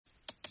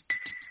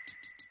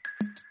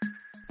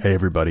Hey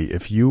everybody,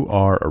 if you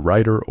are a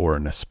writer or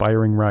an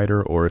aspiring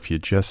writer, or if you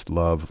just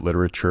love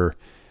literature,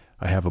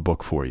 I have a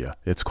book for you.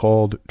 It's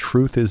called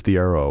Truth is the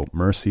Arrow,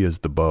 Mercy is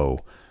the Bow,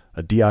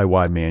 a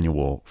DIY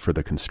manual for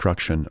the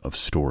construction of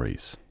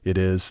stories. It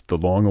is the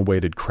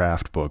long-awaited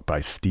craft book by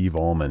Steve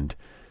Almond,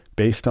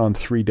 based on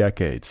 3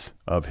 decades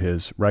of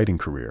his writing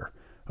career,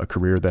 a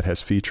career that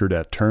has featured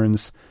at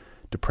turns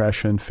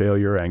depression,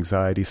 failure,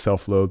 anxiety,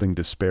 self-loathing,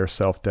 despair,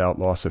 self-doubt,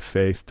 loss of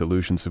faith,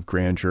 delusions of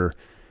grandeur,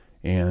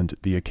 and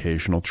the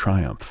occasional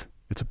triumph.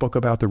 It's a book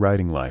about the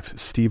writing life.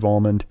 Steve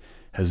Almond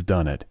has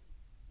done it.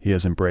 He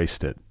has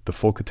embraced it, the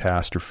full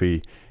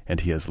catastrophe, and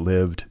he has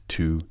lived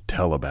to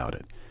tell about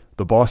it.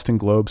 The Boston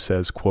Globe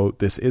says, quote,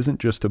 "This isn't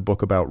just a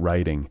book about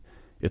writing,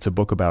 it's a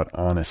book about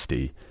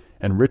honesty."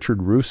 And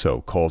Richard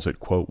Russo calls it,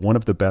 quote, "one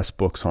of the best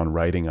books on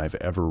writing I've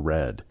ever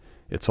read.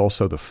 It's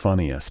also the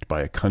funniest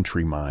by a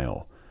country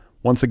mile."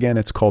 Once again,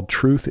 it's called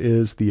Truth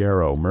is the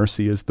Arrow,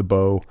 Mercy is the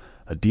Bow,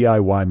 a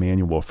DIY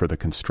manual for the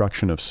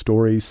construction of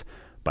stories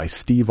by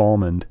Steve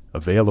Almond,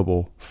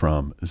 available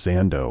from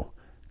Zando.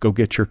 Go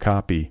get your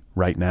copy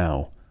right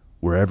now,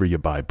 wherever you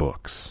buy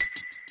books.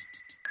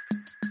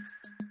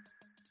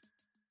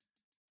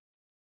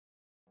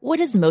 What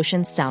does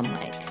motion sound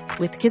like?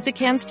 With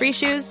Kizikans free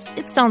shoes,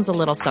 it sounds a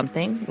little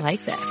something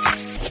like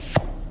this.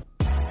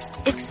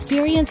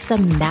 Experience the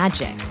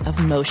magic of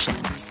motion.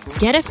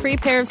 Get a free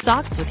pair of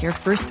socks with your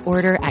first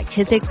order at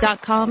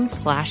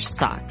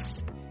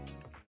kizik.com/socks.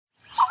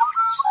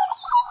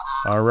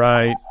 All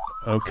right.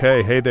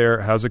 Okay. Hey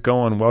there. How's it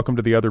going? Welcome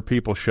to the Other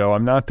People Show.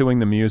 I'm not doing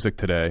the music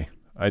today.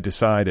 I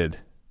decided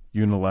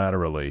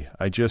unilaterally.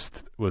 I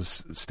just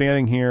was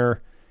standing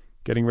here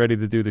getting ready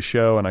to do the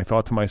show, and I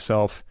thought to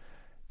myself,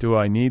 do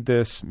I need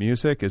this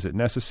music? Is it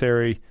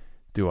necessary?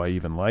 Do I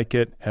even like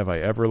it? Have I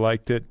ever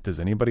liked it? Does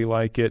anybody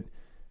like it?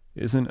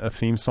 Isn't a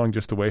theme song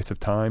just a waste of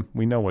time?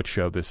 We know what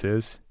show this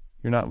is.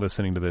 You're not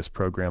listening to this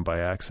program by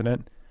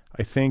accident.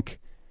 I think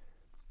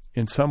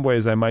in some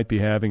ways I might be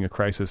having a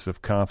crisis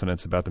of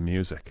confidence about the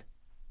music.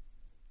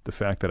 The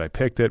fact that I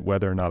picked it,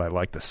 whether or not I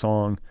like the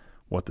song,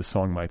 what the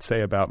song might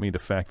say about me, the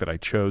fact that I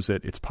chose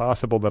it. It's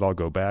possible that I'll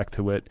go back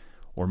to it,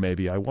 or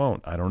maybe I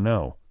won't. I don't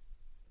know.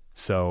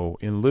 So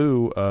in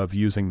lieu of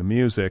using the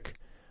music,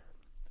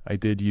 I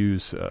did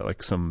use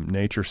like some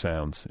nature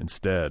sounds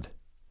instead,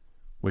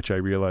 which I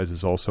realize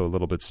is also a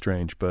little bit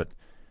strange, but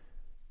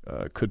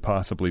could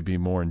possibly be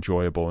more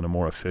enjoyable in a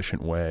more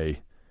efficient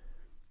way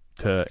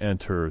to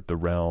enter the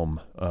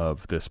realm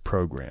of this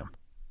program.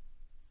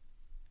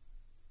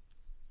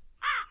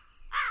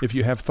 If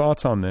you have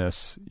thoughts on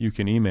this, you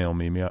can email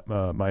me.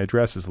 My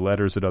address is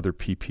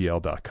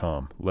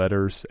letters@otherppl.com.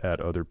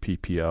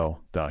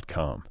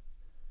 letters@otherppl.com.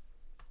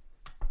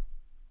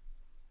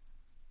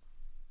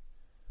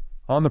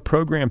 On the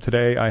program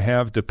today, I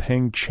have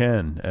Deping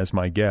Chen as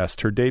my guest.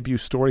 Her debut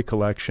story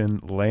collection,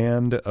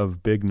 Land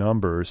of Big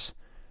Numbers,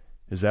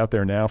 is out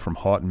there now from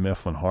Houghton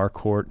Mifflin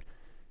Harcourt.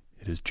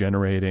 It is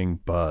generating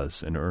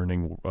buzz and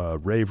earning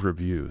rave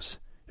reviews.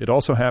 It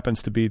also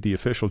happens to be the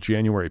official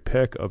January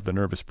pick of the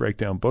Nervous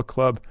Breakdown Book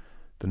Club.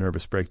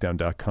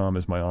 TheNervousBreakdown.com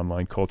is my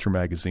online culture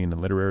magazine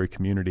and literary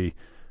community.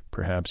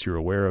 Perhaps you're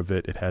aware of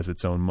it. It has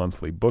its own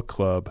monthly book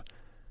club,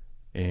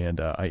 and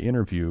I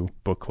interview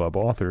book club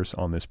authors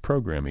on this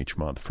program each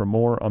month. For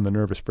more on the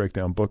Nervous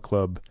Breakdown Book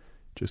Club,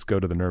 just go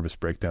to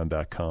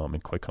TheNervousBreakdown.com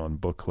and click on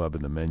Book Club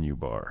in the menu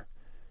bar.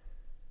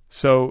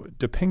 So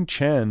Deping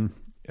Chen,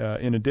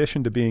 in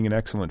addition to being an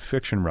excellent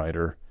fiction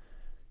writer,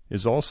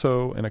 is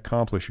also an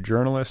accomplished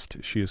journalist.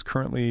 She is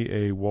currently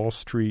a Wall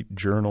Street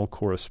Journal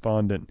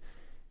correspondent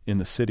in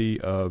the city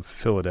of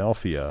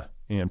Philadelphia,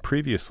 and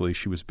previously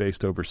she was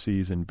based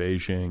overseas in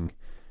Beijing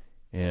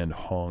and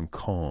Hong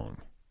Kong.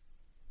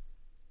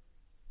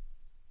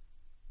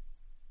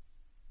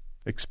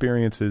 The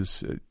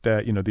experiences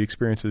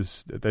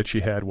that she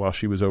had while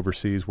she was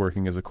overseas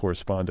working as a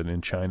correspondent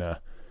in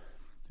China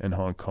and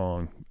Hong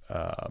Kong,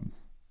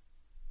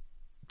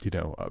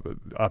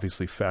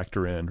 obviously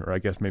factor in, or I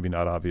guess maybe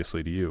not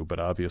obviously to you, but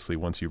obviously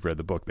once you've read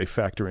the book, they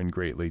factor in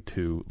greatly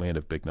to Land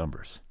of Big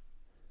Numbers.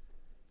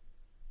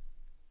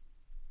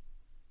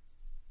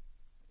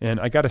 And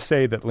I got to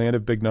say that Land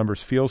of Big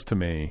Numbers feels to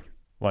me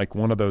like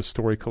one of those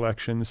story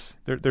collections.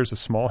 There's a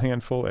small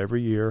handful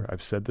every year.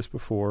 I've said this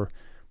before,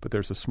 but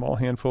there's a small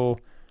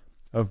handful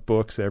of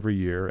books every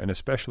year, and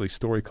especially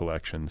story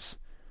collections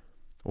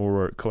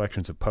or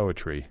collections of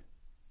poetry,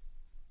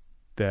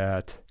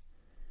 that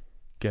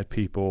get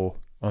people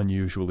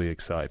unusually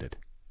excited.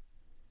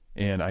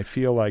 And I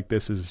feel like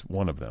this is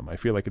one of them. I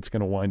feel like it's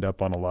going to wind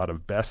up on a lot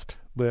of best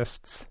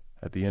lists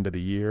at the end of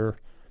the year.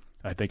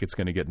 I think it's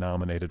going to get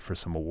nominated for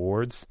some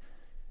awards.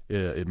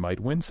 It might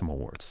win some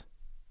awards.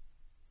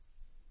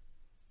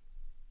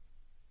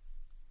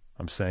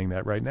 I'm saying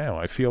that right now.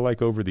 I feel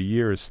like over the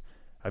years,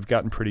 I've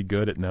gotten pretty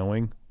good at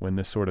knowing when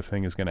this sort of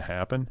thing is going to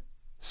happen.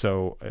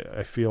 So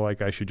I feel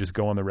like I should just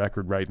go on the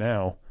record right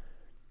now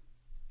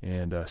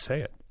and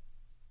say it.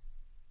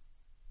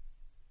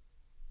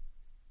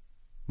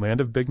 Land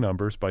of Big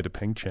Numbers by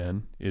Deping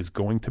Chen is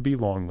going to be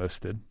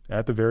longlisted,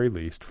 at the very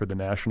least, for the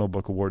National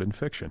Book Award in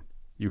Fiction.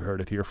 You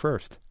heard it here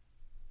first.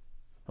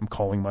 I'm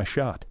calling my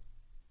shot.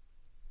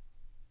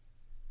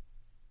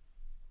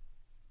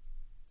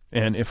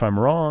 And if I'm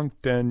wrong,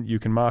 then you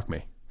can mock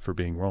me for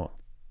being wrong.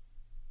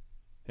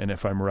 And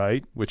if I'm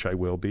right, which I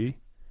will be,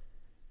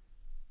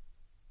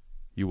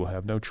 you will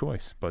have no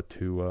choice but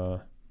to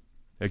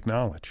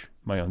acknowledge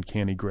my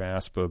uncanny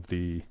grasp of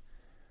the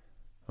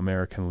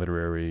American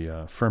literary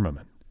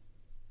firmament.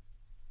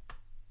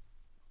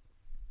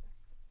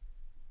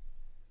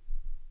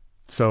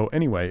 So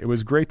anyway, it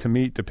was great to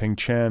meet Deping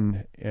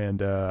Chen,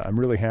 and I'm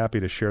really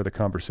happy to share the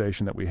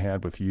conversation that we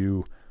had with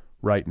you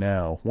right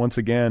now. Once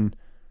again,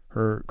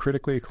 her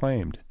critically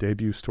acclaimed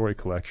debut story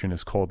collection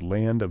is called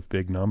Land of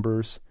Big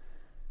Numbers,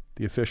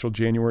 the official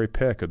January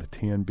pick of the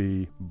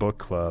TNB Book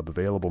Club,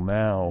 available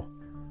now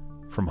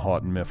from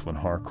Houghton Mifflin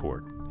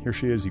Harcourt. Here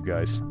she is, you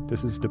guys.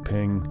 This is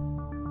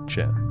Deping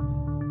Chen.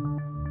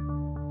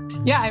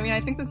 Yeah, I mean, I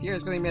think this year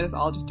has really made us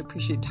all just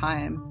appreciate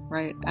time,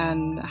 right?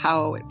 And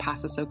how it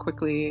passes so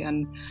quickly.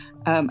 And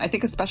I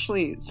think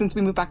especially since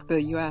we moved back to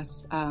the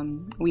U.S.,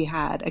 we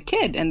had a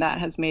kid, and that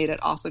has made it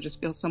also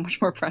just feel so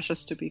much more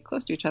precious to be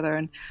close to each other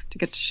and to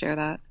get to share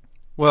that.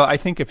 Well, I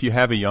think if you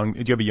have do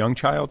you have a young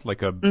child,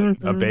 like a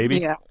baby?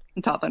 Yeah,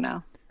 a toddler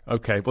now.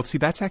 Okay. Well, see,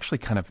 that's actually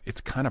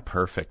it's kind of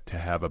perfect to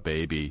have a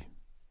baby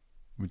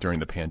during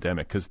the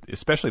pandemic, because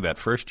especially that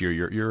first year,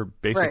 you're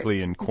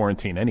basically in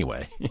quarantine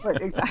anyway.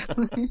 Right,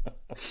 exactly.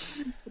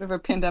 Sort of a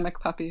pandemic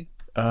puppy.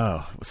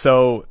 Oh,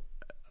 so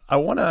I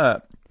want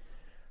to,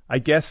 I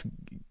guess,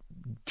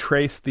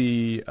 trace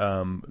the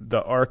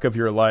arc of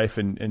your life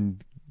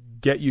and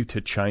get you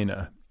to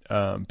China,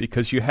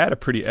 because you had a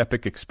pretty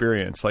epic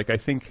experience. Like, I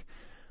think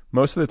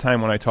most of the time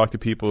when I talk to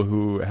people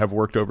who have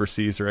worked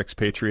overseas or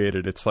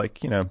expatriated, it's like,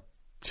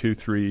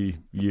 2-3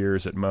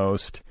 years at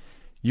most.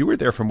 You were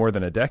there for more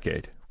than a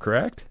decade,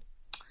 correct?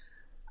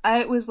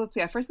 I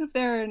first moved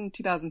there in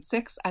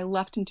 2006. I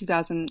left in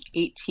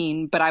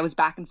 2018, but I was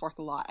back and forth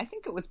a lot. I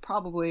think it was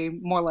probably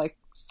more like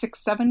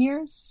 6-7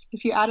 years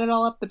if you add it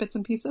all up, the bits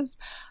and pieces.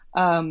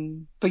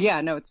 But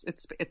yeah, no,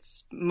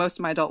 it's most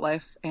of my adult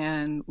life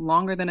and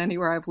longer than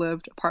anywhere I've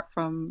lived apart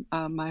from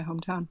my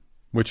hometown.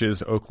 Which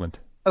is Oakland.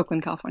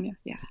 Oakland, California,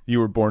 yeah. You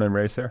were born and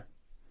raised there?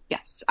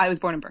 Yes, I was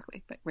born in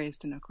Berkeley, but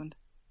raised in Oakland.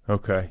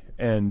 Okay.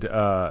 And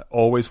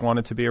always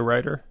wanted to be a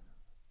writer,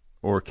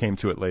 or came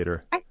to it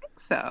later? I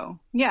think so.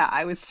 Yeah,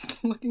 I was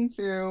looking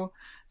through.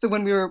 So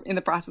when we were in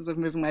the process of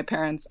moving my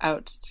parents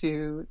out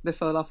to the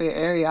Philadelphia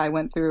area, I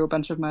went through a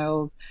bunch of my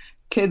old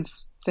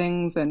kids'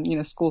 things and,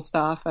 school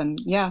stuff. And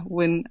yeah,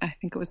 when I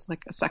think it was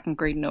like a second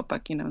grade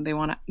notebook,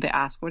 they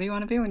ask, what do you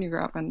want to be when you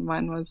grow up? And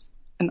mine was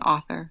an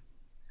author.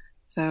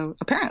 So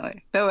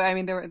apparently, though, I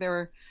mean, there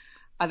were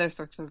other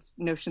sorts of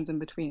notions in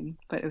between,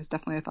 but it was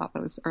definitely a thought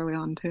that was early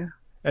on too.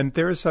 And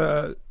there's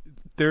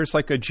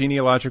like a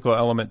genealogical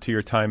element to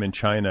your time in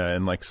China,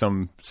 and like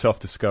some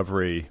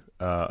self-discovery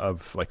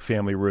of like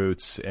family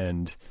roots.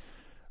 And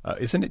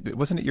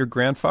wasn't it your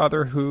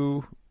grandfather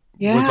who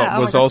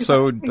was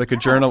also like a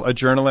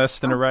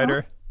journalist and a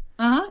writer?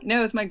 No,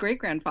 it was my great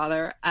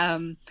grandfather.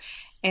 And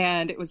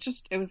it was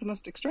the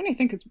most extraordinary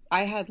thing, because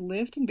I had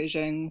lived in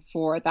Beijing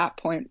for, at that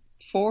point,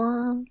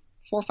 4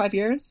 or 5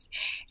 years,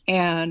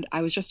 and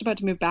I was just about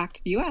to move back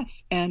to the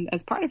U.S. And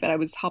as part of it, I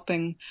was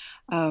helping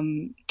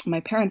my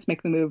parents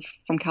make the move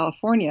from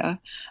California,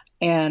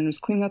 and was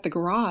cleaning out the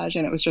garage.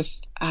 And it was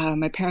just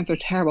my parents are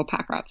terrible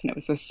pack rats, and it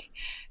was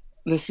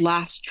this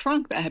last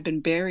trunk that had been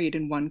buried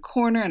in one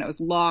corner, and it was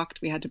locked.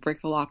 We had to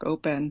break the lock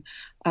open,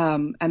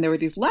 and there were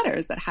these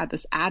letters that had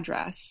this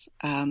address.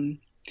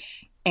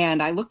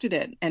 And I looked at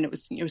it, and it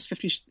was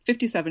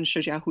 57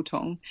 Shijia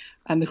Hutong.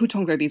 The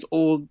Hutongs are these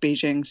old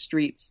Beijing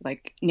streets,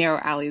 like narrow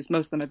alleys.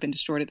 Most of them have been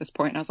destroyed at this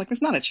point. And I was like,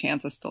 there's not a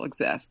chance this still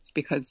exists,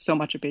 because so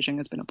much of Beijing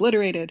has been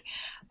obliterated.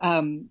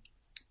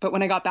 But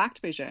when I got back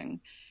to Beijing,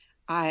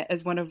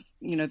 as one of,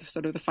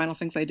 the final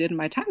things I did in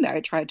my time there,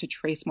 I tried to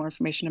trace more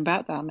information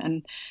about them.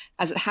 And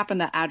as it happened,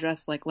 that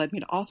address led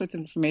me to all sorts of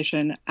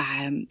information.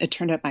 It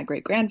turned out my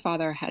great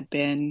grandfather had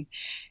been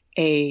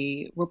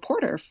a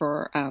reporter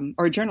or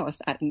a journalist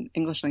at an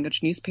English language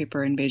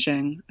newspaper in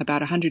Beijing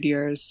about 100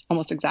 years,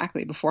 almost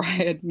exactly, before I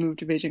had moved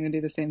to Beijing to do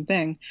the same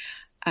thing,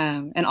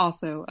 and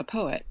also a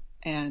poet.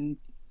 And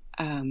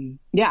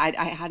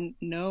I hadn't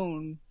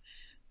known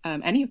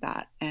any of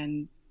that.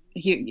 And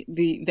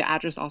the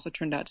address also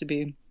turned out to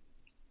be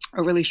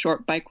a really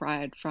short bike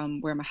ride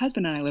from where my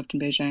husband and I lived in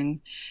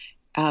Beijing,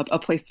 a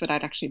place that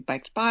I'd actually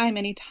biked by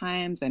many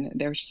times, and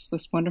there was just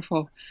this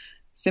wonderful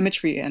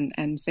symmetry and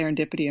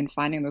serendipity in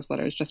finding those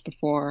letters just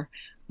before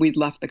we'd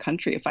left the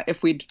country.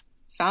 If we'd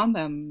found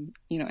them,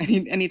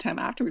 any time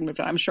after we moved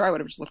on, I'm sure I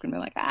would have just looked and been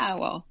like,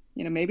 well,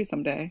 maybe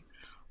someday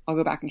I'll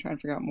go back and try and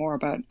figure out more.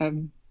 But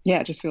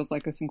it just feels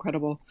like this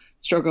incredible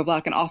stroke of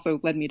luck, and also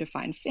led me to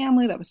find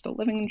family that was still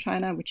living in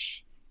China,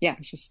 which,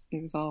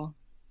 it was all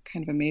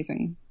kind of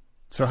amazing.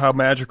 So how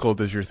magical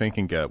does your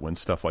thinking get when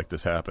stuff like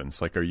this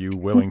happens? Like, are you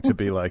willing to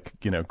be like,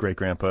 great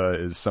grandpa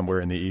is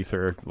somewhere in the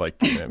ether, like,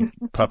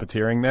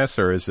 puppeteering this,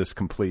 or is this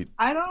complete?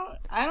 I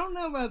don't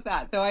know about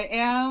that, though. I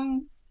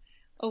am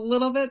a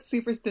little bit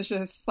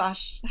superstitious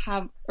slash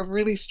have a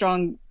really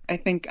strong, I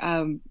think,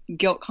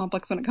 guilt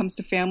complex when it comes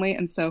to family.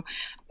 And so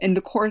in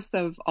the course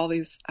of all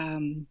these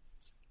kind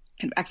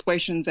of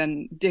explorations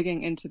and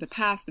digging into the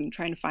past and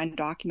trying to find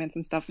documents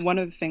and stuff, one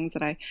of the things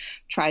that I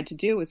tried to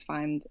do was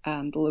find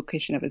the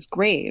location of his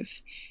grave.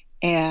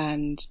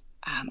 And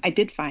I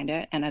did find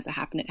it, and as it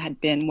happened, it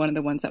had been one of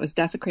the ones that was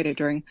desecrated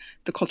during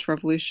the Cultural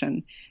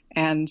Revolution.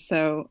 And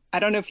so I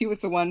don't know if he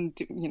was the one,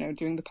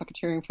 doing the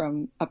puppeteering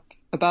from up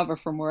above or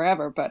from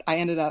wherever, but I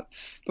ended up,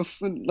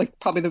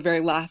 probably the very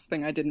last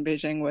thing I did in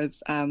Beijing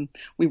was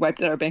we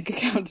wiped out our bank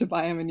account to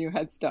buy him a new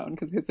headstone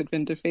because his had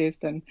been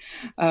defaced and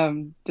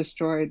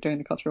destroyed during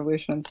the Cultural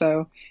Revolution.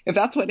 So if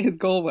that's what his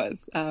goal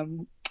was,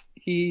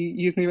 he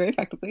used me very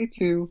effectively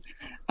to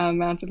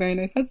mount a very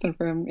nice headstone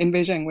for him in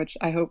Beijing, which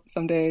I hope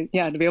someday,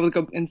 to be able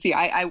to go and see.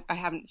 I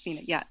haven't seen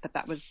it yet, but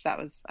that was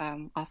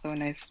also a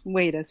nice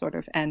way to sort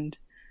of end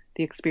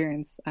the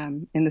experience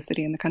in the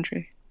city and the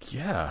country.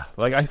 Yeah,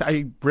 like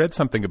I read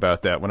something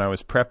about that when I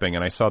was prepping,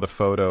 and I saw the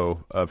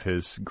photo of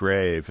his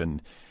grave,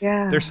 and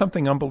there's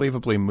something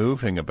unbelievably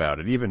moving about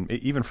it,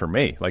 even for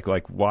me,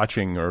 like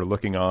watching or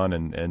looking on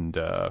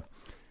and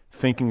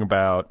thinking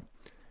about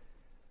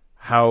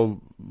how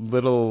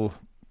little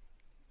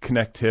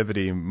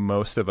connectivity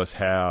most of us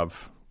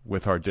have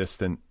with our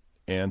distant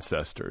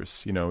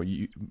ancestors.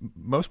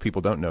 Most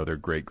people don't know their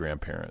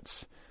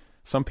great-grandparents.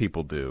 Some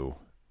people do.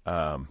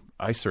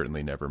 I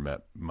certainly never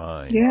met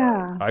mine.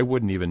 Yeah. I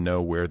wouldn't even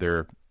know where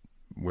they're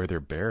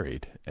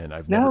buried, and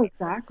I've never. No,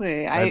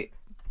 exactly. I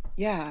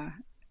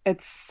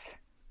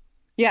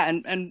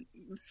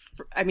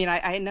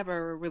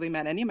never really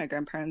met any of my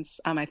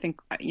grandparents. I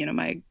think,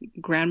 my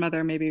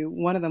grandmother, maybe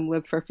one of them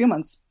lived for a few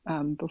months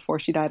before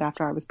she died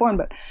after I was born,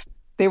 but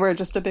they were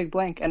just a big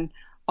blank. And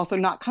also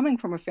not coming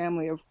from a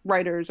family of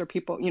writers or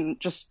people,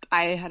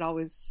 I had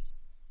always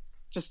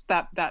just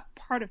that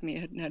part of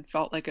me had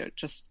felt like it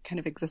just kind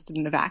of existed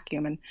in a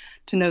vacuum. And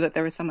to know that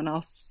there was someone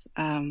else,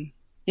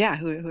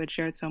 who had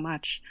shared so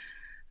much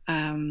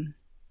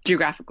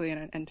geographically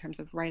and in terms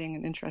of writing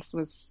and interest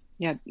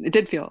it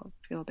did feel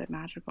a bit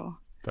magical.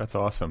 That's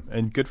awesome.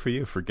 And good for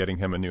you for getting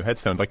him a new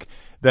headstone. Like,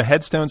 the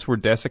headstones were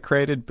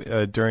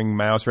desecrated during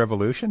Mao's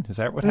revolution? Is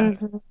that what happened?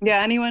 Mm-hmm.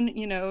 Yeah, anyone,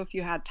 if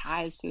you had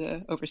ties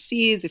to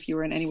overseas, if you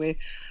were in any way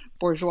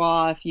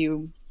bourgeois, if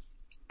you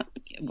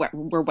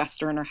were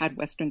Western or had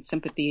Western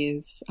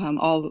sympathies,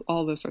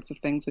 all those sorts of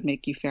things would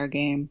make you fair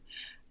game.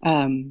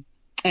 And,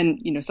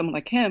 someone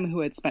like him who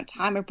had spent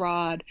time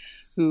abroad,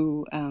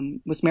 who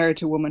was married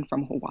to a woman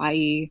from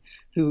Hawaii,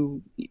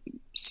 who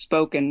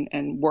spoke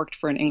and worked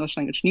for an English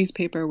language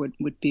newspaper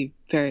would be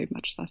very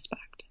much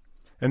suspect.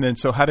 And then,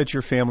 so how did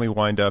your family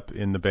wind up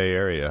in the Bay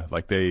Area?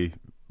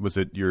 Was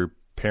it your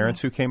parents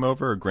who came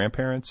over, or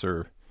grandparents,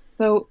 or?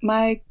 So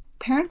my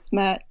parents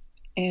met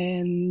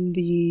in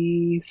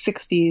the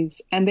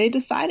 60s, and they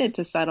decided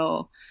to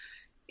settle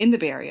in the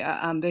Bay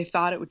Area. They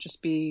thought it would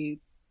just be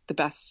the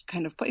best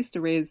kind of place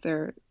to raise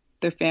their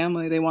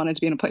family. They wanted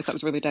to be in a place that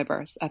was really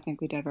diverse,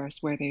 ethnically diverse,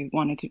 where they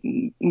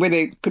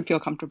could feel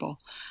comfortable.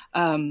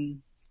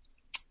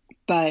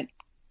 But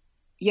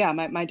yeah,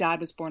 my dad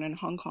was born in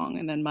Hong Kong,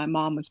 and then my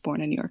mom was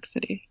born in New York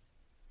City.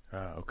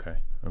 Okay.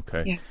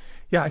 Yeah.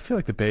 Yeah, I feel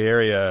like the Bay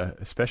Area,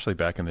 especially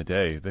back in the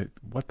day,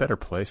 what better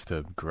place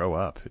to grow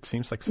up? It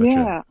seems like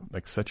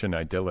such an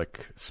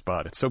idyllic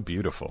spot. It's so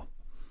beautiful.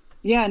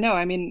 Yeah, no,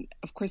 I mean,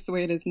 of course, the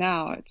way it is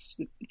now, it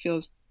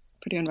feels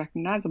pretty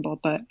unrecognizable.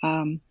 But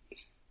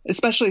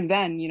especially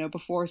then,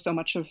 before so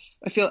much of,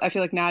 I feel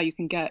like now you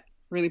can get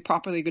really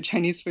properly good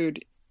Chinese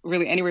food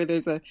really anywhere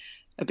there's a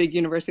big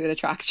university that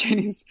attracts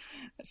Chinese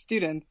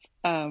students.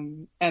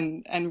 And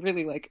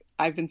really,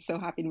 I've been so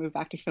happy to move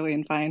back to Philly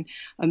and find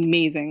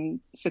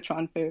amazing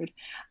Sichuan food.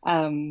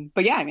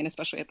 But yeah, I mean,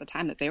 especially at the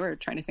time that they were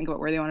trying to think about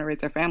where they want to raise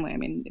their family. I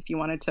mean, if you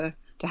wanted to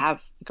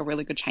have a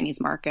really good Chinese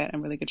market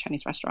and really good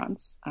Chinese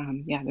restaurants,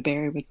 the Bay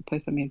Area was the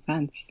place that made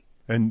sense.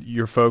 And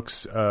your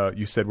folks,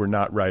 you said, were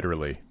not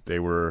writerly. They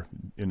were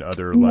in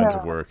other lines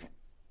of work.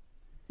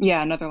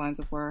 Yeah, in other lines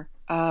of work.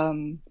 I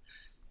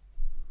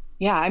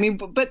mean,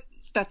 but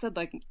that said,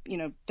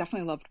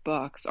 definitely loved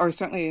books, or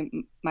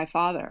certainly my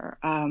father,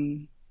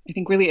 I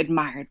think really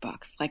admired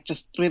books,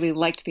 just really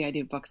liked the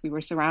idea of books. We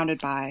were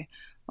surrounded by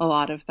a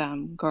lot of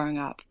them growing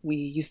up. We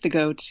used to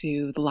go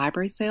to the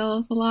library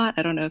sales a lot.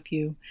 I don't know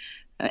if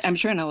I'm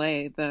sure in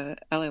LA, the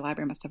LA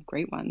library must have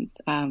great ones.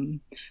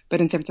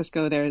 But in San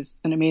Francisco, there's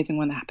an amazing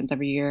one that happens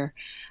every year.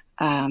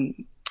 And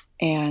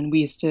we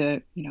used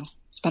to,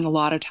 spend a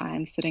lot of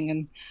time sitting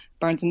in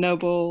Barnes and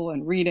Noble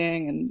and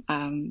reading,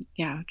 and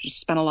just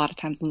spent a lot of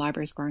times in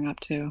libraries growing up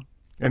too.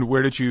 And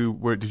where did you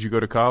go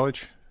to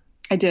college?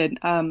 I did.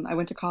 I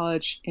went to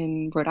college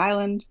in Rhode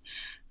Island.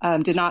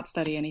 Did not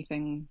study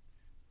anything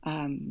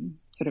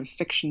sort of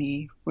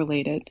fiction-y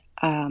related,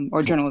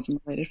 or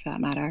journalism related for that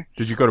matter.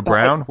 Did you go to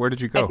Brown? Where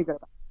did you go? I did go to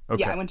Brown.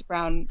 Okay. Yeah, I went to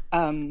Brown.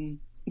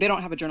 They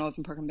don't have a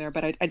journalism program there,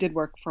 but I did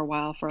work for a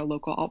while for a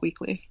local alt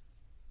weekly.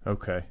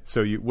 Okay.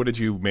 So what did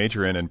you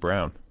major in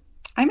Brown?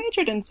 I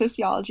majored in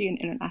sociology and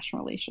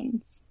international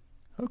relations.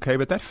 Okay,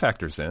 but that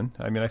factors in.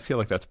 I mean, I feel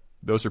like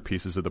those are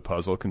pieces of the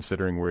puzzle,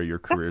 considering where your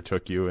career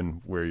took you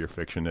and where your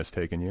fiction has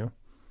taken you.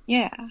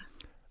 Yeah.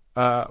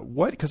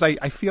 Because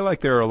I feel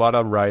like there are a lot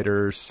of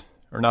writers,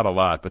 or not a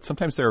lot, but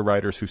sometimes there are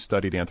writers who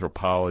studied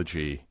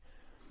anthropology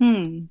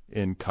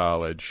in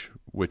college,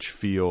 which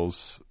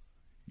feels,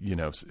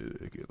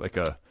 like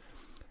a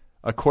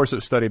course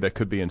of study that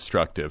could be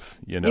instructive,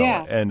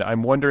 Yeah. And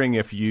I'm wondering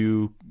if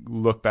you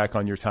look back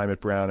on your time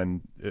at Brown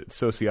and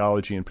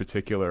sociology in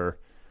particular,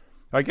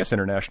 I guess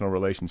international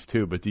relations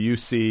too, but do you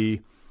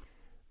see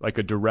like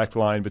a direct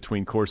line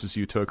between courses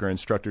you took or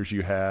instructors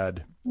you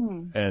had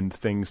and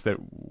things that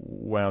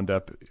wound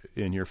up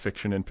in your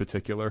fiction in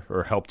particular,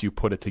 or helped you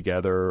put it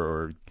together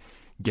or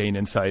gain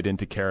insight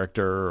into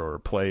character or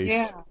place?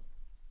 Yeah.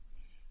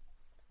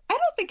 I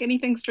don't think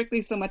anything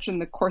strictly so much in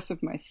the course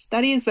of my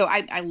studies, though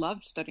I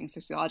loved studying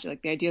sociology,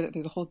 like the idea that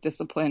there's a whole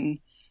discipline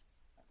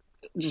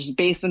just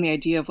based on the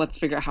idea of let's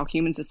figure out how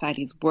human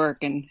societies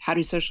work and how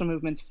do social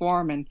movements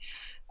form, and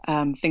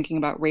thinking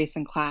about race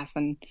and class,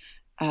 and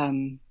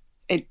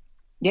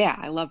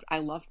I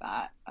love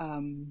that.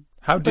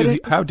 How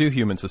do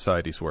human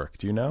societies work?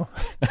 Do you know?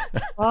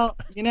 Well,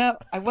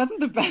 I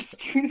wasn't the best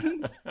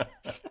student.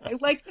 I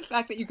like the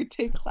fact that you could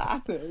take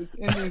classes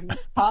in these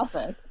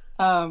topics.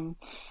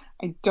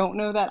 I don't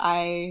know that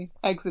I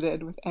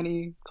exited with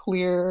any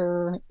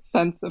clear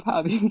sense of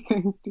how these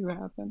things do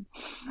happen.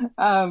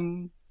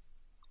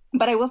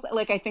 But I will say,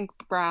 like, I think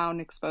Brown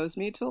exposed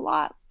me to a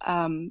lot.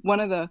 One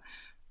of the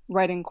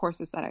writing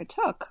courses that I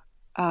took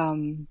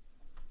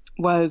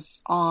was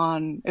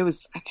on, I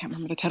can't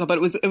remember the title, but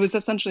it was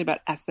essentially about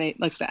essay,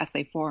 like the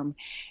essay form.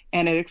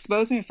 And it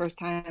exposed me the first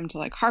time to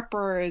like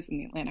Harper's and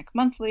the Atlantic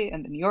Monthly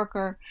and the New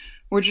Yorker,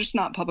 were just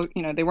not public,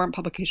 they weren't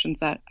publications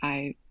that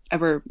I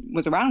ever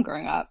was around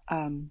growing up.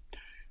 And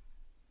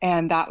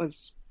that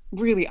was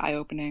really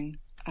eye-opening,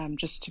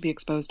 just to be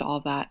exposed to all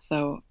of that.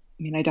 So,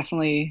 I mean, I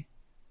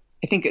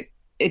think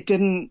it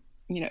didn't,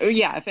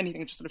 if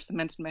anything, it just sort of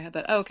cemented in my head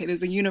that, okay,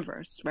 there's a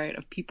universe, right,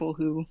 of people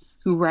who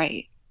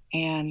write,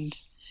 and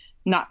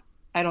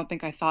I don't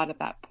think I thought at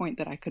that point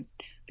that I could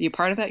be a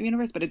part of that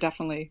universe, but it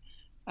definitely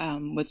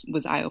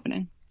was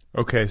eye-opening.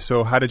 Okay,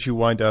 so how did you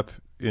wind up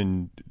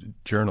in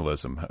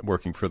journalism,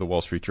 working for the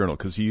Wall Street Journal?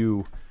 Because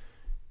you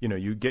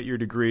get your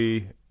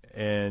degree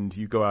and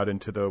you go out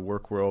into the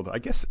work world. I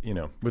guess,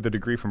 with a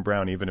degree from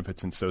Brown, even if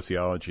it's in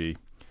sociology,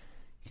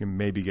 you can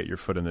maybe get your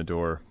foot in the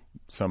door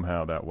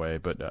somehow that way.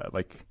 But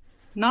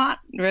not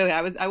really.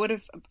 I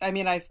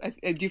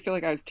do feel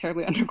like I was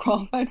terribly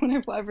underqualified when I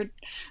applied for a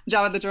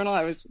job at the Journal.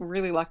 I was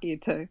really lucky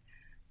to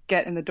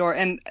get in the door.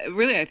 And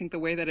really, I think the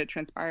way that it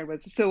transpired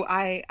was,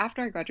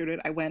 after I graduated,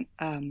 I worked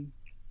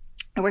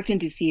in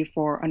DC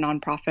for a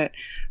nonprofit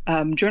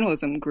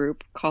journalism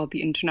group called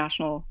the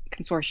International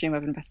Consortium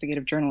of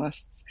Investigative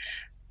Journalists,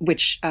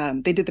 which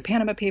they did the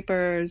Panama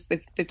Papers.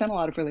 They've done a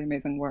lot of really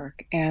amazing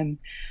work. And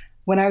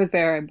when I was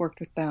there, I worked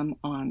with them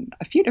on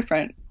a few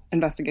different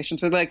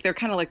investigations, where they're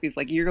kind of like these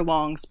like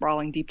year-long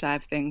sprawling deep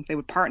dive things. They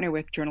would partner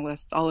with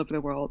journalists all over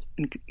the world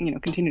and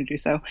continue to do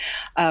so.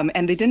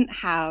 And they didn't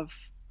have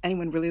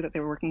anyone really that they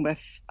were working with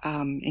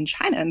in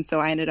China, and so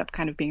I ended up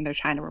kind of being their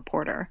China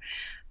reporter.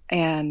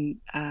 And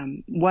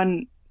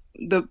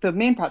the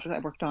main project I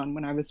worked on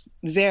when I was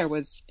there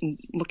was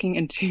looking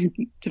into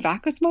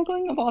tobacco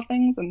smuggling, of all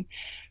things, and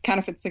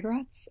counterfeit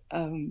cigarettes,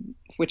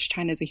 which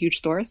China is a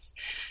huge source.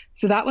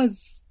 So that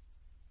was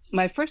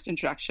my first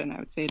introduction, I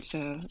would say,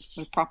 to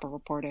sort of proper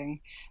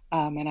reporting.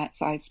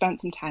 So I spent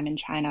some time in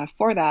China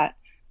for that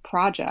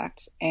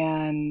project.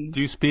 And do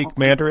you speak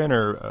Mandarin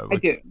or? I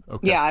do.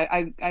 Okay. Yeah,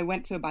 I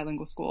went to a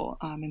bilingual school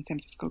in San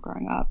Francisco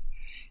growing up.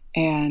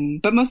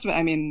 But most of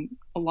it,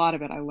 a lot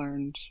of it I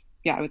learned,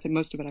 I would say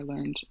most of it I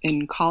learned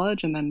in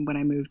college, and then when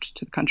I moved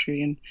to the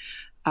country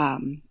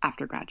and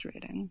after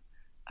graduating.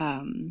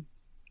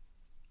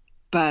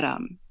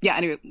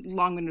 Anyway,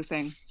 long-winded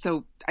saying,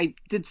 so I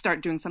did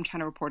start doing some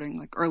China reporting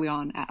like early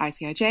on at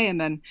ICIJ,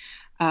 and then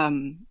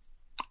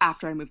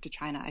after I moved to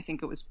China, I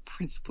think it was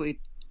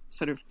principally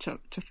sort of to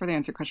further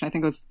answer your question, I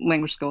think it was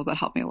language skills that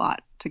helped me a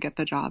lot to get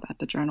the job at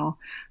the Journal,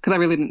 because I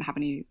really didn't have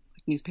any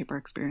newspaper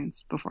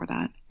experience before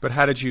that. But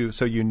how did you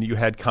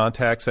had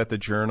contacts at the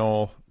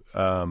Journal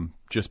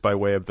just by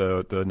way of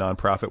the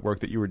nonprofit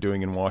work that you were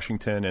doing in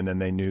Washington, and then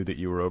they knew that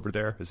you were over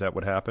there? Is that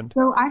what happened?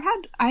 So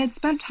I had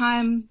spent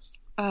time,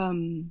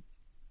 I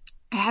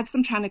had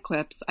some China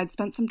clips. I'd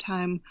spent some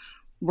time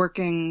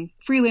working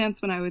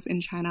freelance when I was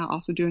in China,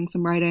 also doing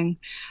some writing.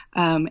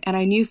 And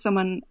I knew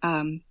someone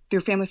through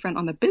a family friend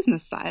on the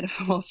business side of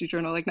the Wall Street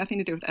Journal, like nothing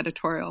to do with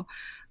editorial.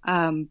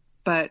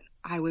 But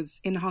I was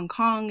in Hong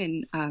Kong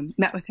and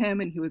met with him,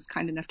 and he was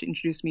kind enough to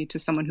introduce me to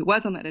someone who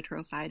was on the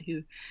editorial side,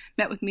 who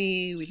met with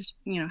me. We just,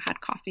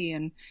 had coffee,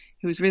 and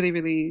he was really,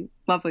 really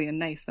lovely and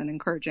nice and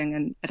encouraging.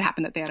 And it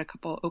happened that they had a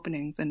couple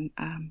openings, and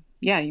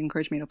he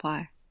encouraged me to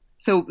apply.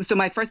 So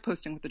my first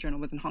posting with the Journal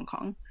was in Hong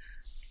Kong.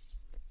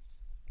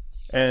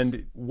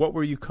 And what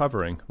were you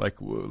covering, like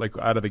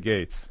out of the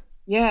gates?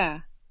 Yeah,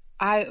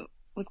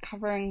 was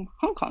covering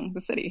Hong Kong,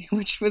 the city,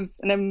 which was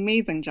an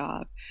amazing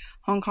job.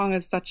 Hong Kong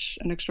is such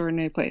an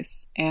extraordinary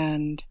place,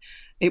 and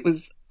it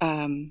was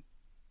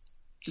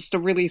just a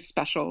really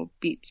special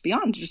beat to be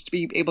on, just to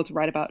be able to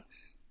write about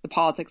the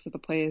politics of the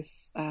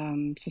place,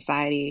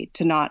 society,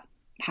 to not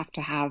have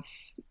to have.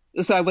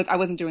 So I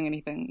wasn't doing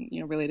anything,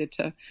 related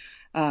to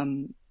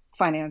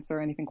finance or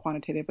anything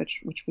quantitative,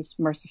 which was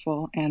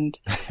merciful, and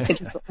it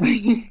just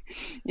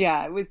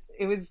yeah, it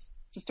was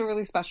just a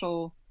really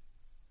special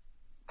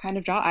kind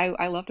of job.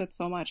 I loved it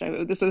so much.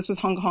 This was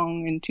Hong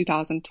Kong in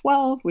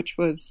 2012, which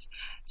was,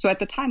 so at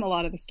the time, a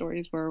lot of the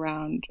stories were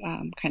around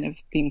kind of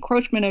the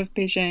encroachment of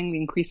Beijing, the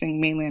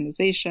increasing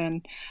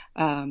mainlandization.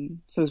 So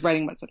I was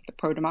writing about sort of the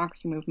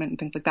pro-democracy movement and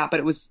things like that, but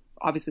it was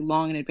obviously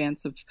long in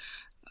advance of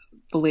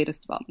the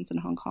latest developments in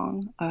Hong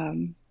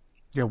Kong.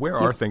 Yeah, where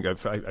are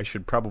things? I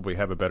should probably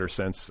have a better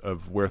sense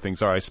of where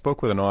things are. I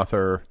spoke with an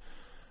author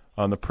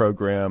on the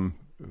program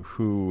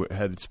who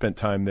had spent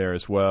time there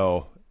as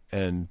well.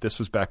 And this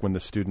was back when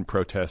the student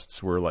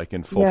protests were like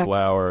in full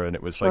flower, and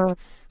it was like,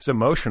 it's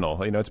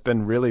emotional. It's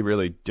been really,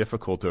 really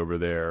difficult over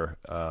there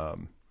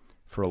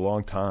for a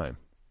long time.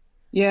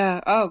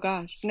 Yeah. Oh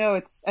gosh.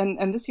 No,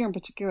 and this year in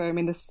particular, I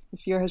mean, this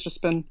year has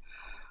just been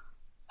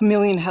a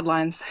million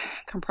headlines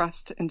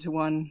compressed into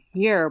one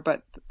year,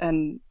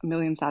 and a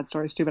million sad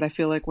stories too. But I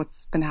feel like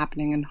what's been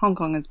happening in Hong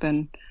Kong has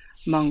been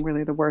among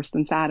really the worst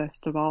and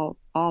saddest of all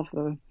of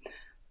the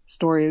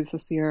stories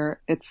this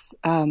year. It's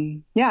I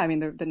mean,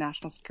 the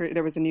national security,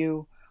 there was a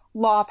new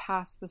law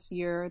passed this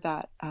year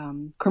that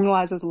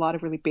criminalizes a lot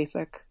of really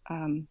basic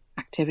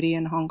activity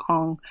in Hong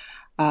Kong.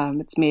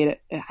 It's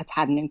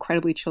had an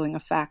incredibly chilling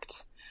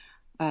effect.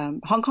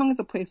 Hong Kong is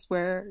a place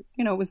where,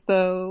 it was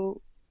the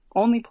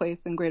only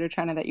place in Greater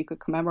China that you could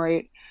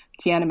commemorate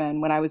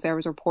Tiananmen. When I was there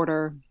as a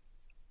reporter,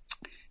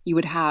 you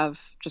would have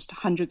just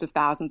hundreds of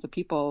thousands of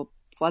people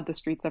flood the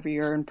streets every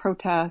year in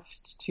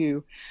protest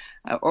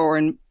or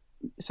in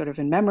sort of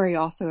in memory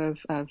also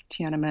of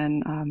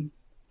Tiananmen.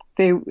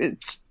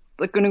 It's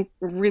like in a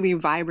really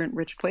vibrant,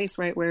 rich place,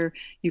 right, where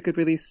you could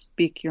really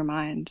speak your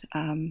mind.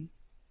 And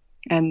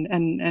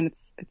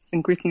it's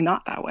increasingly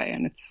not that way,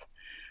 and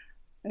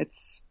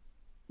it's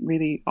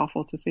really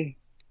awful to see.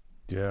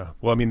 Yeah.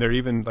 Well, I mean,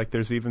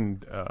 there's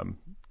even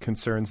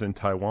concerns in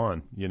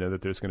Taiwan,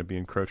 that there's going to be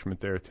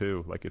encroachment there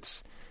too. Like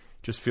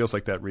just feels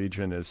like that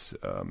region is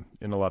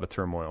in a lot of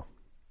turmoil.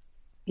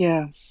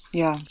 Yeah.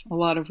 A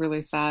lot of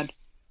really sad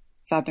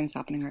things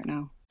happening right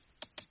now.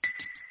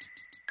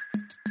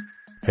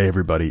 Hey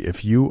everybody,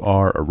 if you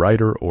are a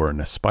writer or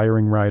an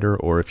aspiring writer,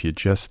 or if you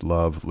just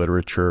love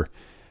literature,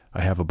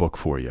 I have a book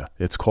for you.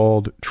 It's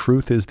called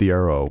Truth is the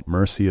Arrow,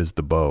 Mercy is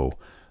the Bow,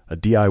 a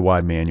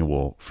DIY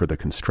manual for the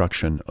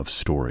construction of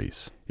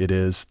stories. It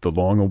is the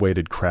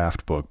long-awaited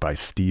craft book by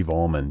Steve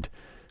Almond,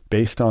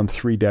 based on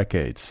 3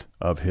 decades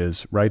of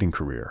his writing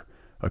career,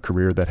 a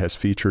career that has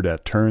featured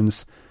at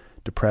turns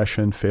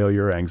depression,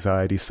 failure,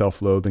 anxiety,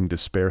 self-loathing,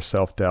 despair,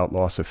 self-doubt,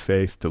 loss of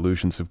faith,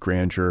 delusions of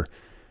grandeur,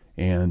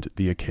 and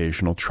the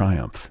occasional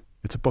triumph.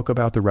 It's a book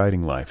about the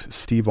writing life.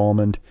 Steve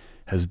Almond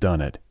has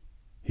done it.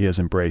 He has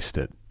embraced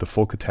it, the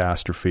full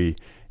catastrophe,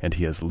 and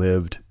he has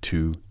lived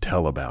to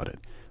tell about it.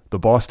 The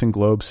Boston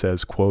Globe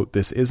says, quote,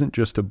 "This isn't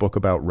just a book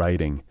about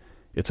writing,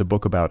 it's a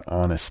book about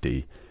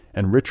honesty."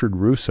 And Richard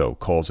Russo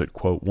calls it,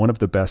 quote, "one of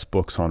the best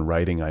books on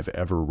writing I've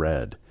ever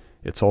read.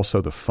 It's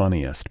also the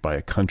funniest by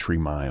a country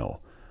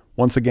mile."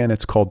 Once again,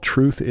 it's called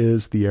Truth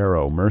is the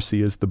Arrow,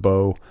 Mercy is the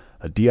Bow,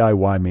 a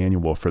DIY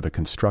manual for the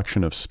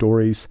construction of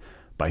stories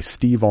by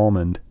Steve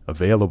Almond,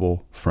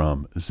 available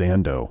from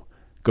Zando.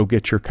 Go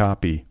get your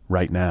copy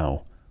right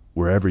now,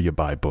 wherever you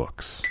buy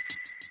books.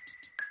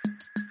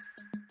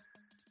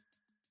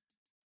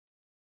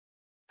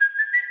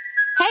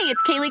 Hey,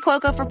 it's Kaylee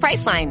Cuoco for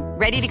Priceline.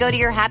 Ready to go to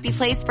your happy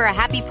place for a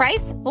happy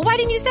price? Well, why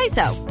didn't you say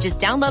so? Just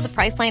download the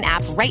Priceline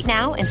app right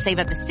now and save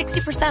up to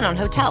 60% on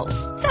hotels.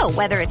 So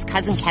whether it's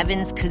Cousin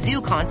Kevin's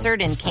Kazoo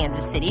Concert in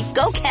Kansas City,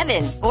 go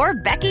Kevin, or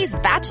Becky's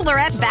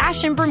Bachelorette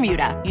Bash in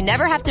Bermuda, you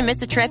never have to miss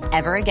a trip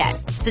ever again.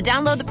 So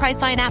download the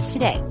Priceline app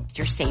today.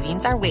 Your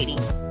savings are waiting.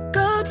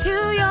 Go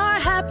to your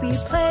happy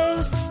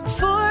place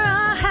for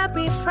a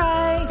happy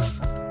price.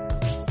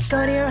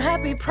 Go to your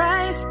happy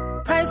price,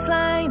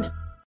 Priceline.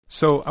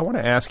 So I want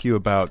to ask you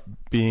about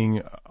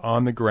being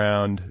on the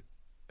ground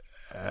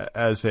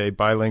as a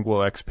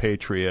bilingual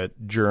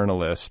expatriate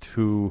journalist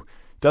who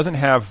doesn't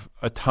have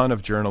a ton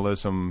of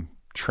journalism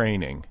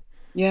training.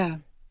 Yeah.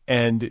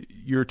 And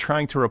you're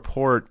trying to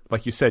report,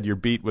 like you said, your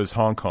beat was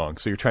Hong Kong.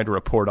 So you're trying to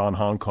report on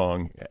Hong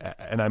Kong.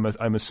 And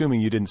I'm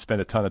assuming you didn't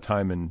spend a ton of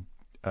time in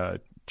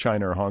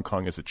China or Hong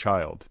Kong as a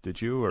child,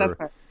 did you? Or? That's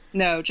right.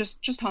 No,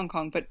 just Hong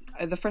Kong. But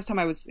the first time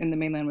I was in the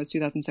mainland was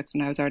 2006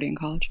 when I was already in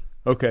college.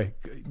 Okay.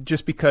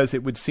 Just because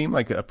it would seem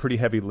like a pretty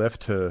heavy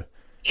lift to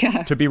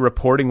be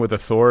reporting with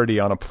authority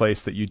on a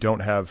place that you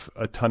don't have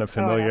a ton of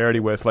familiarity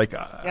with. Like,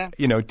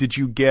 did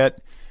you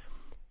get,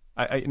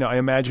 I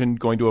imagine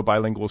going to a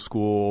bilingual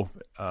school,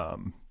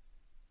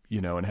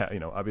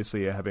 and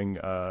obviously having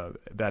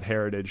that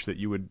heritage, that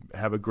you would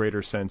have a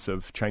greater sense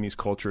of Chinese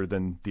culture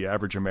than the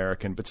average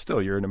American, but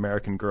still you're an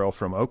American girl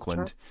from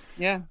Oakland.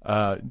 Sure.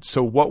 Yeah.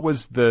 So what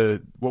was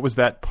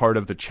that part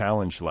of the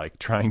challenge like,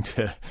 trying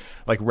to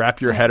like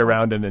wrap your head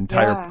around an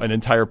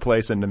entire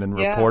place and then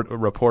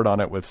report on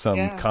it with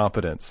some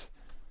competence?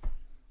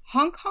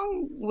 Hong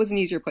Kong was an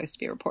easier place to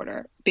be a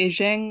reporter.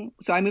 Beijing,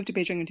 so I moved to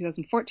Beijing in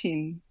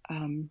 2014,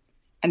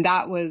 and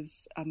that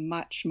was a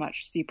much,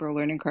 much steeper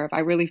learning curve.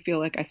 I really feel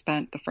like I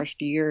spent the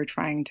first year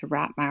trying to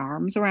wrap my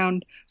arms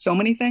around so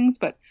many things,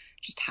 but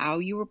just how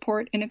you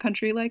report in a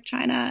country like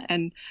China.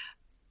 And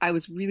I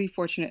was really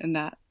fortunate in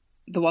that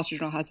the Wall Street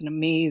Journal has an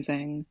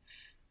amazing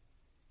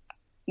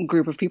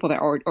group of people there,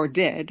 or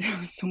did.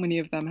 So many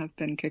of them have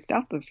been kicked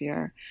out this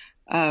year.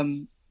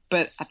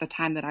 But at the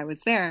time that I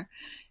was there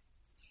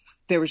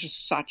was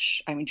just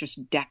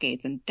just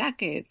decades and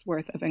decades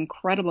worth of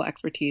incredible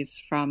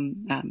expertise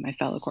from my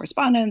fellow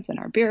correspondents and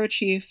our bureau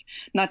chief,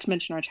 not to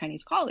mention our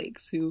Chinese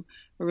colleagues who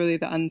were really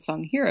the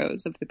unsung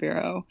heroes of the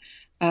bureau,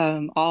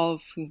 all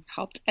of who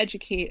helped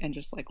educate and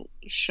just like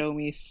show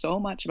me so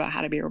much about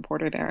how to be a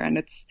reporter there. And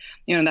it's,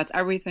 that's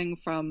everything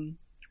from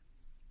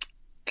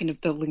kind of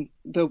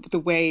the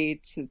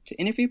way to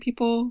interview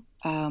people,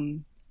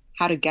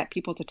 how to get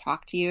people to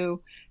talk to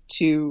you,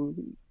 to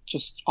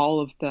just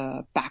all of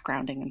the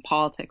backgrounding and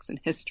politics and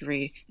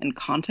history and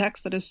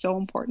context that is so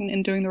important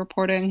in doing the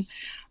reporting.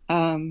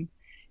 And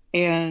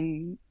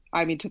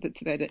I mean, to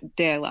the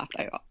day I left,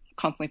 I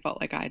constantly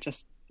felt like I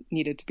just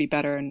needed to be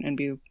better and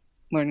be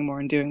learning more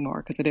and doing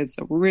more, because it is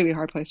a really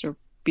hard place to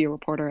be a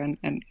reporter,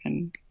 and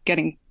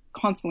getting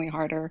constantly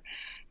harder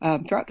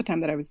throughout the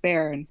time that I was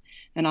there. And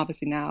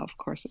obviously now, of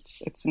course,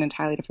 it's an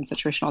entirely different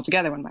situation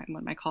altogether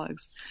when my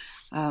colleagues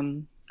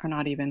are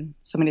not even,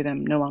 so many of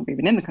them no longer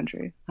even in the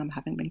country,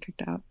 having been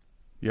kicked out.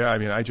 Yeah, I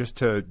mean, just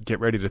to get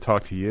ready to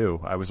talk to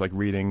you, I was like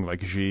reading like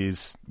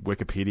Xi's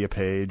Wikipedia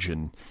page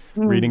and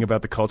reading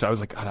about the culture. I was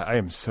like, God, I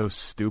am so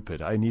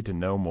stupid. I need to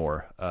know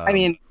more. I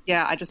mean,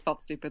 yeah, I just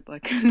felt stupid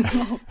like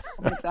all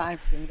the time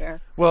being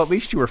there. Well, at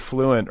least you were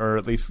fluent, or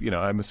at least,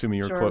 I'm assuming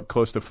you were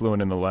close to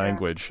fluent in the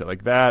language.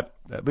 Like that,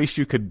 at least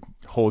you could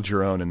hold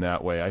your own in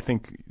that way. I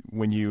think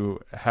when you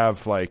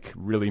have like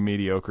really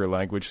mediocre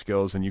language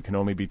skills and you can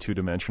only be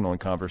two-dimensional in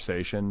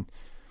conversation,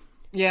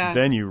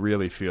 then you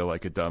really feel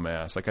like a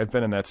dumbass. Like I've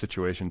been in that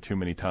situation too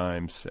many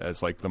times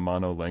as like the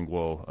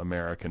monolingual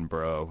American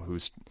bro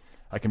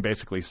I can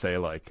basically say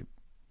like,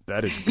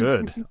 that is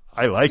good.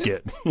 I like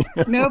it.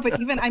 No, but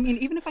even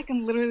if I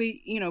can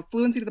literally,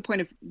 fluency to the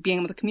point of being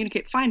able to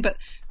communicate, fine. But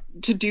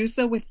to do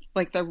so with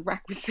like the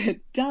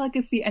requisite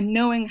delicacy and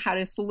knowing how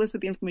to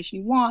solicit the information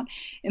you want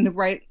in the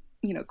right,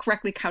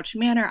 correctly couched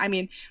manner. I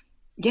mean,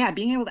 yeah,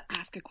 being able to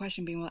ask a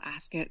question, being able to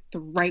ask it the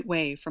right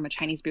way from a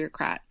Chinese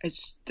bureaucrat,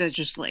 it's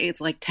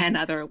like 10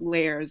 other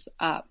layers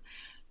up.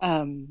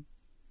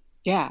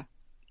 Yeah.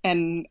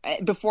 And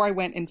before I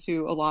went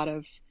into a lot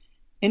of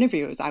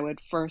interviews, I would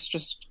first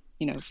just,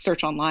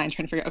 search online,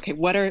 trying to figure out, okay,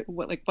 what are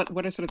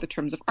sort of the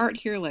terms of art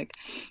here? Like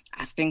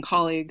asking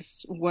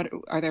colleagues, what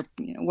are the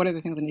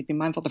things I need to be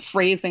mindful of? The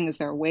phrasing, is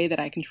there a way that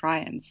I can try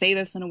and say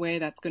this in a way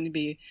that's going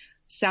to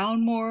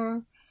sound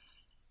more,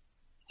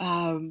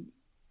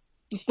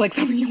 just like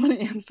something you want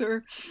to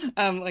answer.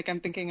 Like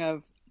I'm thinking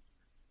of,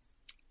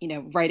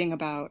 writing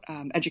about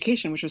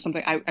education, which was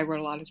something I wrote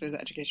a lot of stories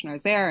about education when I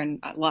was there, and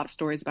a lot of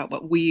stories about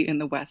what we in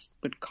the West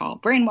would call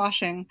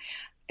brainwashing,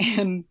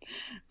 and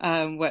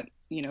what,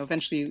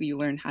 eventually you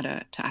learn how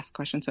to ask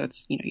questions. So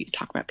it's, you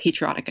talk about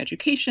patriotic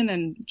education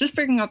and just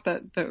figuring out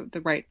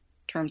the right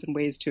terms and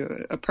ways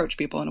to approach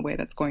people in a way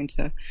that's going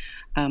to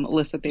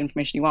elicit the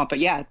information you want. But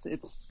yeah,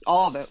 it's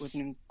all of it was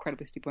an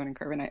incredibly steep learning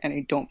curve, and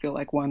I don't feel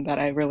like one that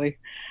I really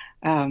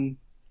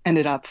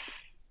ended up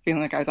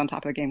feeling like I was on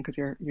top of the game, because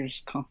you're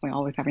just constantly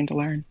always having to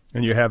learn.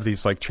 And you have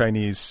these like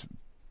Chinese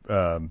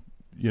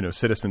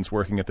citizens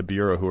working at the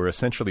bureau who are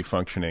essentially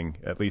functioning,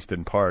 at least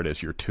in part,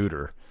 as your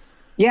tutor.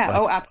 Yeah.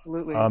 Like,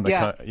 absolutely.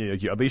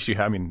 At least you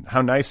have. I mean,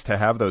 how nice to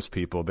have those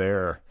people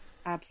there.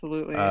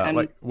 Absolutely.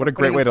 And what a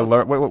great way to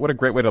learn. What a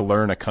great way to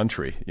learn a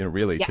country.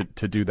 Really,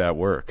 to do that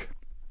work.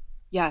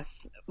 Yes.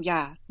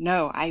 Yeah.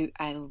 No.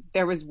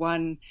 There was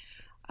one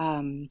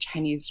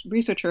Chinese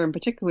researcher in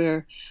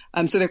particular.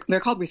 So they're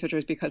called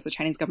researchers because the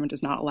Chinese government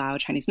does not allow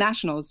Chinese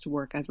nationals to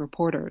work as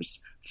reporters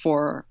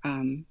for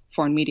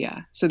foreign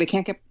media. So they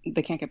can't get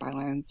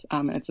bylines.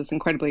 It's this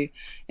incredibly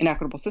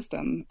inequitable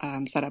system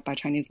set up by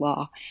Chinese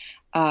law.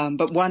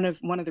 But one of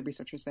the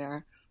researchers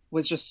there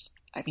was just,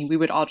 we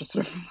would all just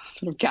sort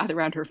of gather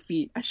around her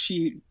feet as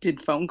she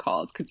did phone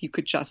calls, because you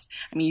just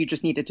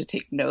needed to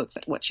take notes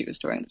at what she was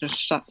doing.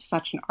 There's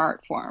such an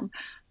art form,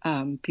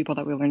 people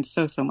that we learned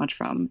so much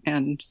from.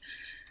 And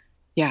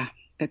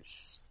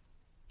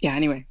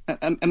anyway,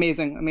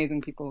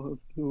 amazing people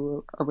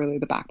who are really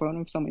the backbone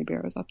of so many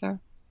bureaus out there.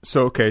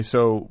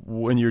 So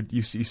when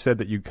you said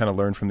that you kind of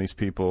learned from these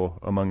people,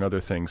 among other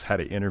things, how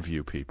to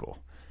interview people.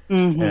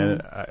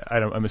 And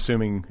I'm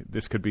assuming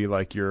this could be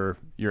like your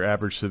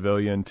average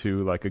civilian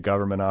to like a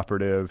government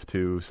operative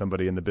to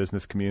somebody in the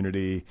business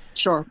community.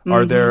 Sure.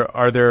 Are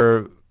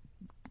there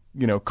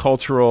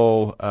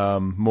cultural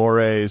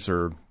mores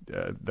or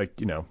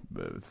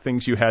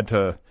things you had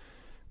to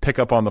pick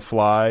up on the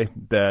fly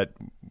that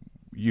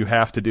you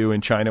have to do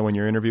in China when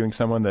you're interviewing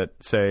someone that,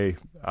 say,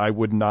 I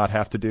would not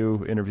have to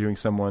do interviewing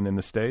someone in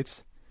the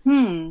States? I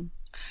don't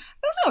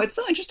know. It's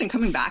so interesting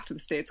coming back to the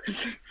States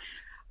because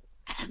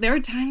there are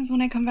times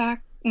when I've come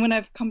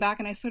back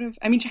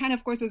and China,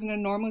 of course, is an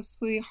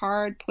enormously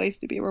hard place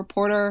to be a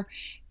reporter,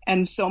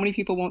 and so many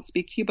people won't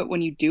speak to you. But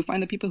when you do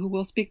find the people who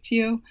will speak to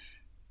you,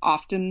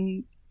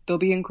 often they'll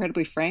be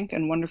incredibly frank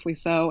and wonderfully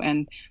so.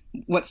 And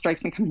what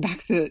strikes me coming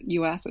back to the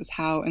U.S. is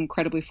how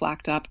incredibly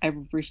flacked up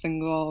every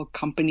single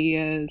company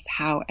is,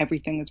 how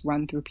everything is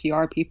run through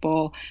PR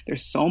people.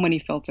 There's so many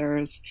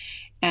filters.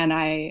 And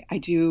I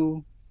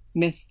do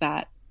miss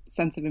that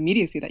sense of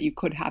immediacy that you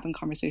could have in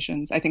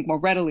conversations, I think, more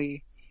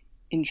readily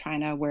in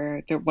China,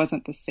 where there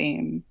wasn't the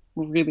same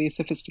really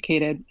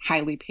sophisticated,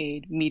 highly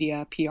paid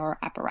media PR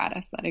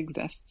apparatus that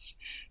exists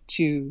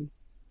to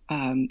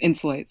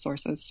insulate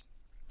sources.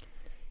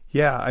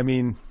 Yeah, I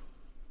mean,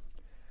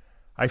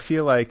 I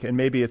feel like, and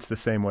maybe it's the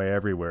same way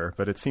everywhere,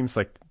 but it seems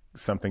like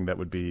something that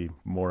would be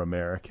more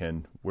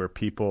American, where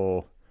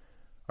people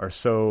are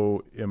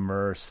so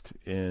immersed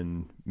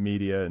in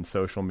media and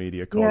social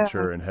media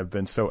culture and have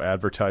been so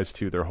advertised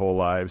to their whole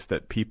lives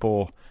that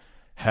people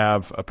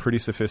have a pretty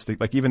sophisticated,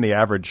 like even the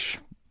average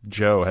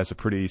Joe has a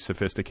pretty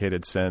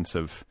sophisticated sense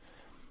of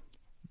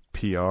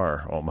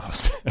PR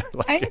almost.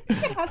 I think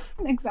it has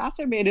been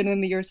exacerbated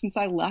in the years since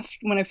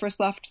when I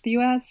first left the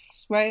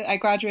U.S., right? I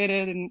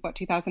graduated in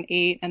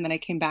 2008, and then I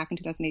came back in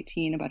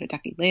 2018, about a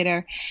decade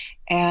later.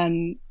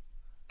 And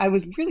I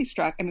was really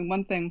struck. I mean,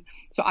 one thing,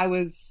 so I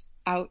was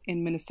out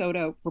in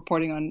Minnesota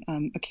reporting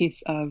on a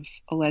case of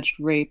alleged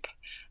rape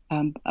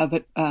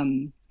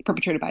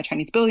perpetrated by a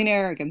Chinese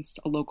billionaire against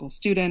a local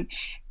student.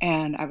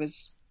 And I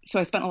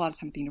spent a lot of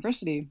time at the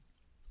university.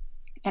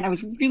 And I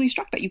was really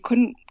struck that you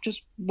couldn't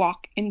just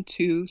walk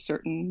into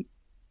certain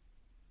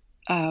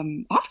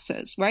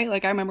offices, right?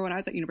 Like I remember when I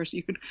was at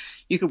university,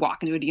 you could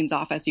walk into a dean's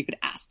office, you could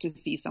ask to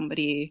see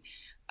somebody,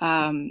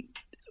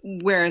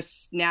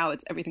 whereas now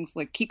everything's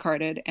like key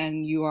carded,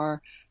 and you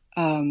are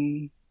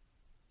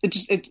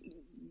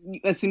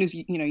as soon as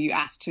you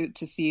ask to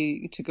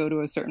go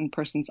to a certain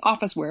person's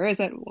office, where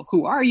is it? Well,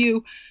 who are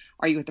you?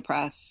 Are you with the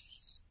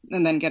press?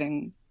 And then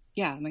getting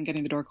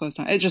the door closed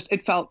on.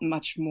 It felt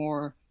much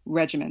more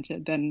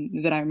regimented than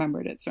I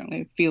remembered it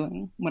certainly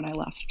feeling when I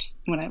left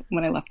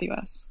the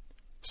U.S.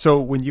 So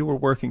when you were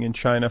working in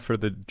China for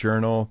the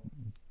Journal,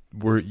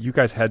 you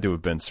guys had to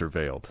have been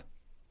surveilled?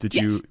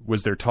 Yes.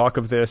 Was there talk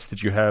of this?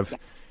 Did you have?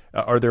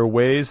 Are there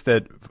ways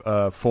that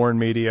foreign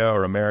media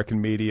or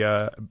American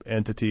media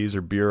entities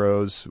or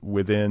bureaus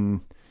within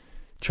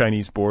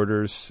Chinese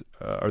borders,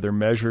 are there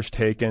measures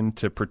taken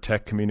to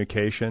protect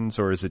communications,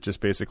 or is it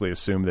just basically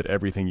assumed that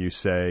everything you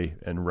say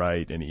and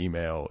write and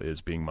email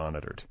is being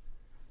monitored?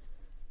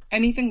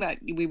 Anything that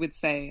we would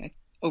say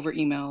over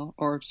email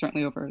or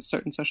certainly over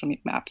certain social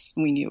media apps,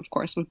 we knew, of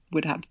course,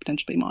 would have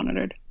potentially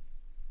monitored.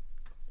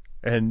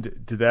 And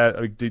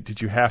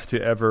did you have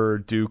to ever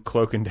do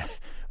cloak and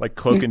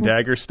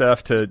dagger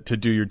stuff to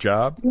do your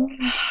job?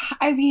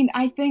 I mean,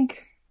 I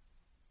think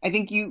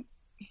you,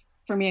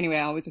 for me anyway,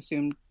 I always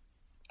assumed,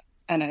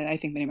 and I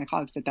think many of my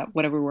colleagues did, that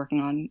whatever we're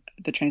working on,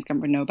 the Chinese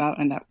government would know about,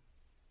 and that,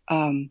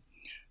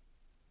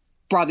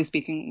 broadly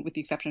speaking, with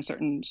the exception of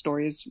certain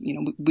stories,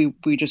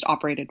 we just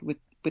operated with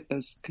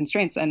those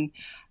constraints. And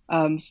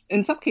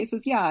in some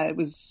cases, it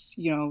was,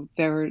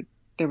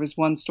 there was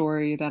one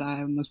story that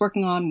I was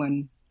working on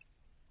when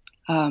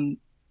one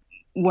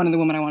of the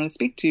women I wanted to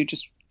speak to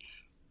just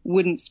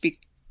wouldn't speak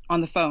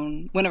on the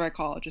phone. Whenever I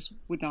call, it just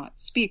would not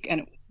speak.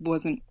 And it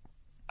wasn't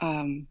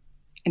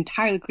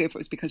entirely clear if it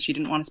was because she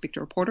didn't want to speak to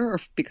a reporter or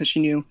because she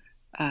knew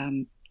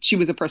she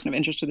was a person of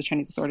interest to the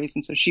Chinese authorities.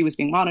 And so she was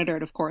being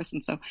monitored, of course.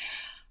 And so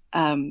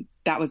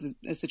that was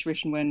a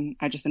situation when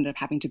I just ended up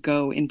having to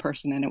go in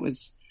person, and it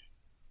was,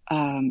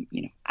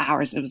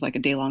 hours. It was like a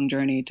day-long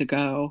journey to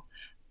go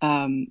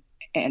and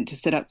to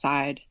sit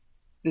outside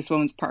this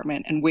woman's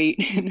apartment and wait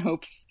in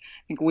hopes.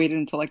 I think waited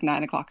until like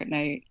 9 o'clock at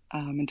night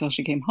until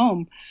she came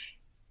home.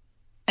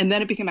 And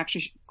then it became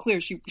actually clear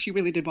she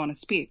really did want to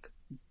speak,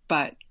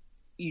 but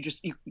you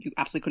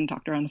absolutely couldn't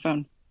talk to her on the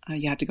phone.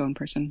 You had to go in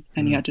person,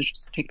 and you had to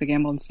just take the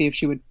gamble and see if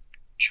she would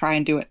try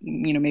and do it,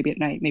 maybe at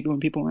night, maybe when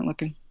people weren't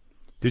looking.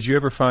 Did you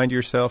ever find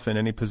yourself in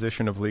any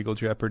position of legal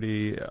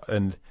jeopardy?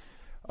 And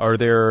are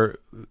there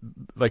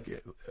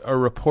are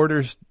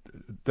reporters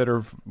that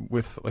are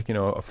with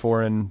a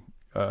foreign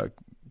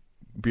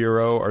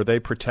bureau, are they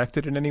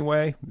protected in any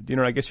way?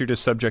 I guess you're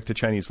just subject to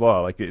Chinese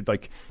law.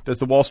 Like does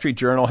the Wall Street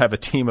Journal have a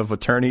team of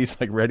attorneys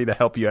ready to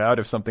help you out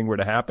if something were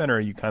to happen, or are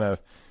you kind of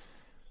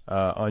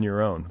on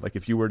your own?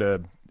 If you were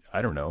to,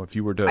 I don't know, I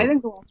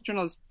think the Wall Street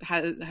Journal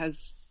has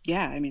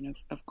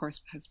of course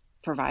has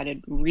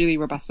provided really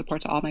robust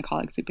support to all my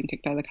colleagues who've been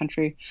kicked out of the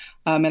country.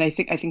 And I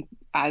think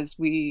as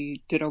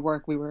we did our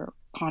work, we were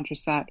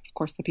conscious that, of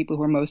course, the people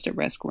who were most at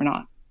risk were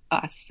not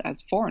us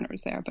as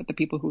foreigners there, but the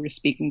people who we're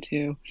speaking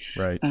to,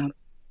 right,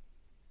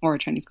 or our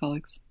Chinese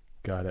colleagues.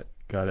 Got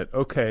it.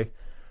 Okay.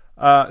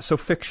 So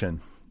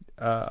fiction,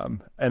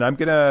 and I'm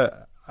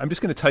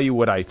just gonna tell you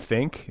what I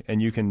think, and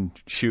you can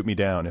shoot me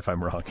down if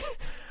I'm wrong.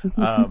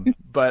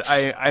 But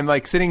I'm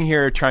like sitting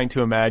here trying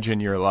to imagine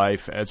your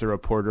life as a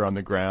reporter on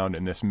the ground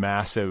in this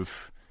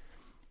massive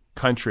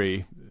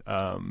country.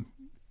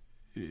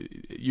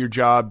 Your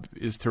job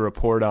is to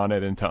report on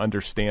it and to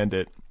understand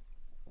it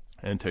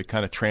and to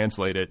kind of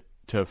translate it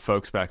to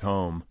folks back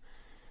home.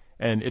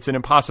 And it's an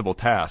impossible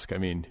task. I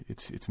mean,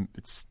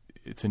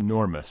 it's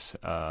enormous.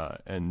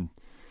 And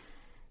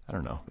I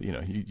don't know,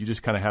 you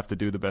just kind of have to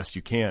do the best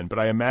you can. But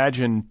I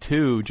imagine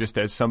too, just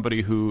as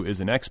somebody who is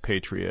an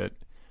expatriate,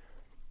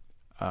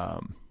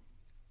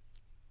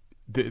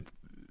 the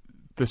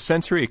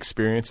sensory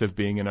experience of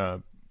being in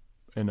a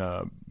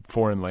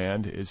foreign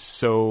land is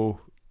so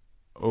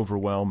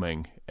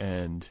overwhelming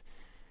and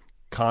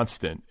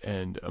constant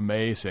and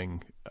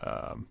amazing.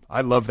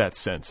 I love that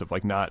sense of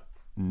like not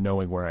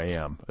knowing where I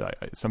am.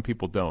 Some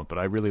people don't, but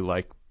I really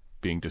like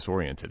being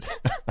disoriented.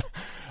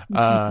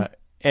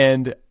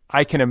 And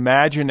I can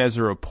imagine as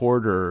a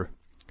reporter,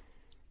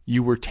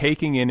 you were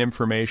taking in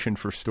information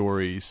for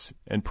stories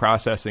and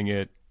processing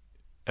it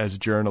as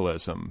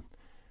journalism,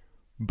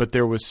 but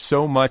there was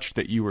so much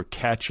that you were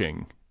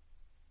catching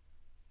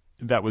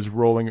that was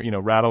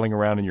rattling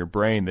around in your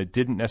brain that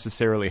didn't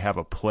necessarily have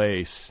a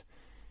place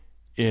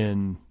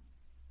in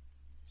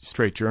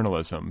straight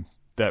journalism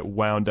that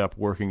wound up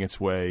working its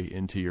way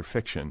into your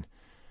fiction.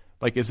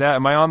 Like,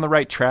 am I on the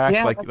right track?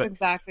 Yeah,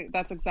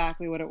 that's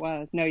exactly what it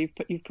was. No, you've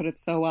put it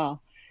so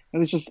well. It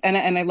was just, and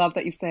I love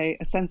that you say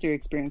a sensory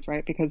experience,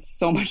 right? Because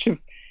so much of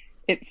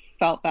it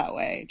felt that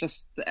way.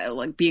 Just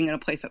like being in a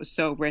place that was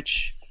so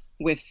rich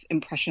with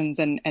impressions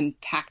and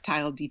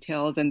tactile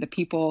details, and the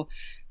people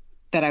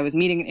that I was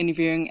meeting and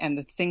interviewing, and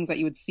the things that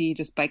you would see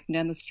just biking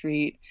down the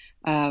street,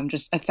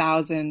 just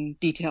 1,000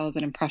 details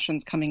and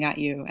impressions coming at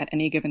you at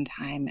any given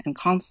time and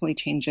constantly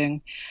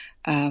changing.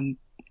 And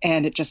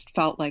it just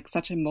felt like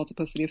such a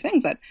multiplicity of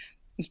things that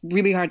was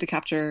really hard to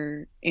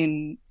capture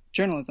in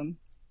journalism.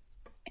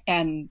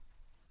 And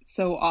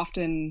so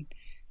often,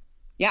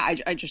 yeah,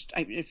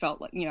 it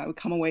felt like, I would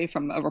come away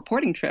from a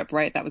reporting trip,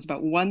 right, that was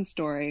about one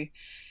story,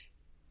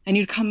 and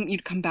you'd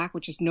come back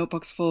with just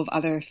notebooks full of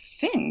other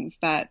things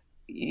that,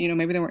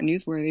 maybe they weren't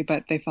newsworthy,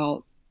 but they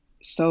felt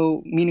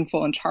so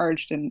meaningful and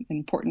charged and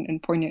important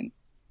and poignant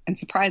and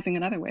surprising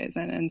in other ways.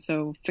 And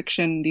so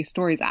fiction, these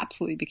stories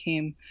absolutely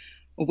became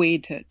a way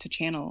to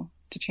channel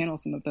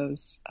some of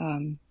those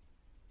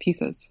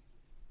pieces.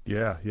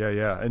 Yeah.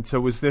 And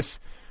so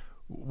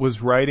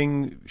was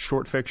writing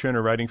short fiction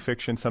or writing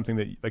fiction something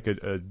that, like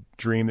a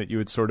dream that you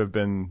had sort of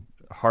been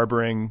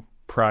harboring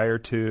prior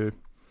to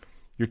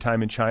your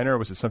time in China, or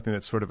was it something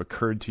that sort of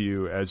occurred to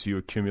you as you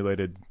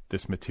accumulated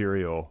this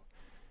material?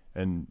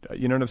 And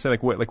you know what I'm saying?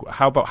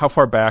 How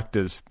far back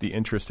does the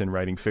interest in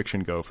writing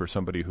fiction go for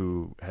somebody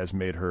who has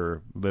made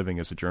her living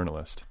as a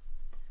journalist?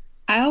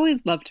 I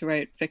always loved to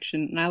write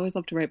fiction, and I always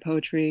loved to write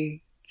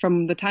poetry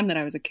from the time that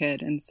I was a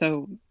kid. And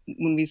so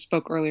when we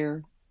spoke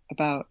earlier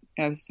about,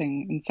 I was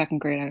saying in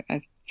second grade,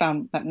 I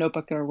found that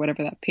notebook or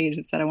whatever, that page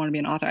that said I want to be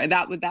an author.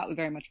 That would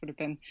very much would have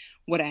been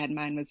what I had in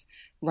mind, was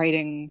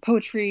writing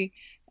poetry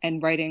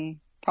and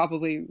writing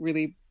probably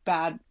really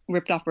bad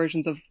ripped off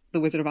versions of The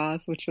Wizard of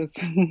Oz, which was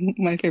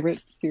my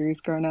favorite series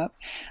growing up.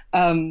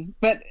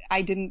 But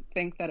I didn't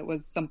think that it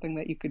was something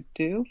that you could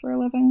do for a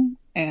living.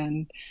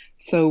 And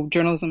so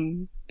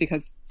journalism,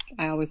 because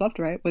I always loved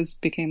to write,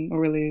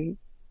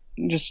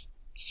 just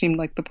seemed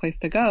like the place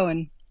to go.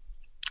 And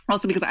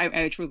also because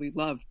I truly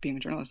love being a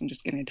journalist and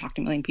just getting to talk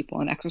to a million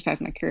people and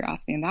exercise my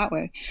curiosity in that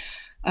way.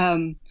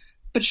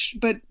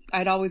 But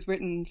I'd always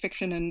written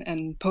fiction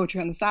and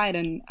poetry on the side,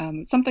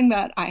 and something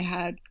that I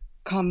had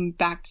come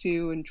back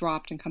to and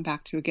dropped and come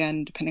back to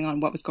again, depending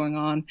on what was going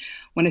on.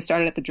 When I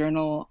started at the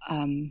Journal,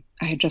 I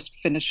had just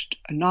finished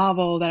a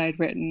novel that I'd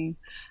written,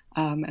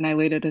 and I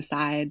laid it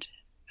aside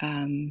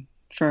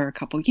for a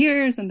couple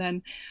years. And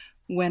then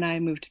when I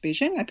moved to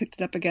Beijing, I picked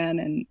it up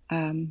again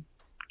and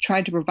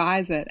tried to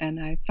revise it, and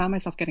I found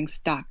myself getting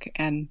stuck.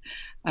 And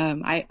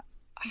I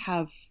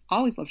have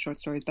always loved short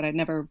stories, but I'd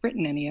never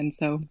written any. And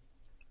so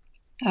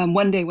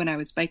one day when I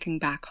was biking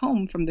back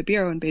home from the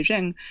bureau in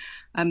Beijing,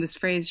 this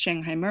phrase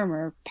 "Shanghai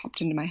Murmur" popped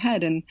into my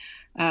head, and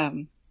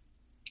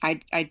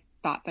I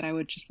thought that I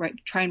would just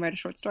try and write a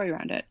short story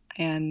around it.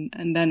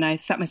 And then I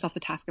set myself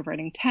the task of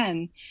writing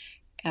 10,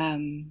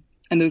 and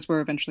those were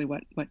eventually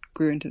what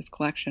grew into this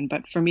collection.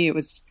 But for me, it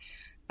was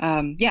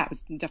it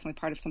was definitely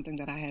part of something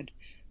that I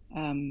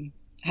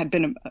had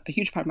been a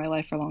huge part of my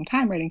life for a long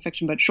time, writing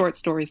fiction, but short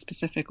stories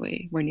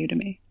specifically were new to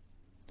me.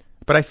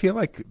 But I feel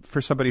like for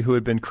somebody who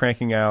had been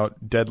cranking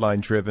out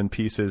deadline-driven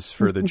pieces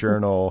for the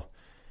Journal,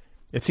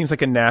 it seems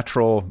like a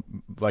natural,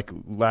 like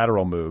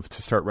lateral move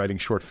to start writing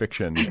short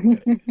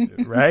fiction,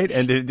 right?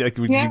 And you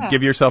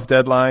give yourself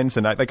deadlines.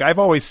 And I've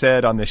always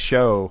said on this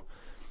show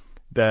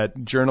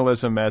that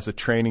journalism as a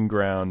training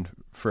ground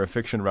for a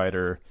fiction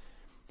writer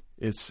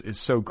is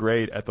so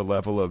great at the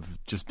level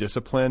of just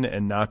discipline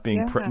and not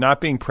being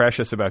not being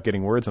precious about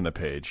getting words on the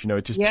page.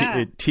 It just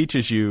it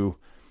teaches you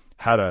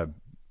how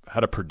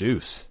to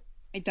produce.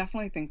 I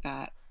definitely think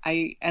that.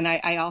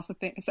 I also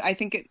think so. I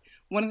think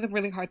one of the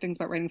really hard things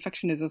about writing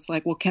fiction is it's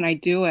like, well, can I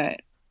do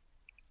it?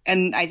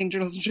 And I think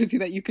journalism shows you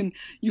that you can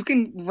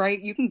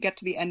write, you can get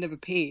to the end of a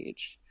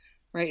page,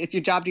 right? It's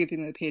your job to get to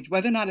the end of the page,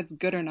 whether or not it's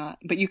good or not,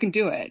 but you can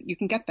do it. You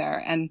can get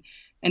there. And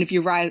if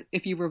you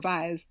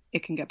revise,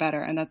 it can get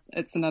better. And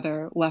it's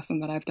another lesson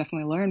that I've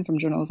definitely learned from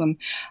journalism.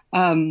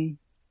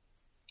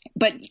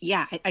 But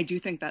yeah, I do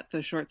think that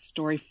the short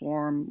story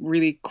form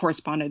really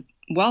corresponded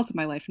well to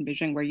my life in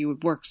Beijing, where you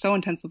would work so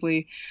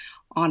intensively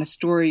on a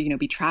story,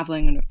 be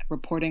traveling and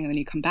reporting, and then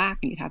you come back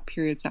and you'd have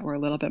periods that were a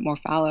little bit more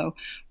fallow,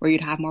 where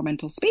you'd have more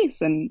mental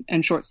space, and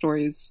short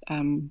stories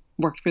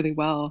worked really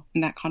well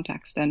in that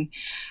context. And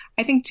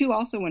I think too,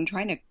 also when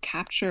trying to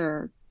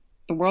capture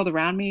the world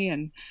around me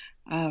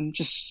and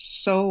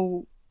just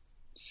so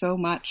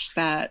much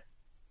that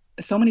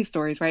so many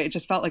stories, right? It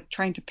just felt like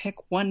trying to pick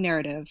one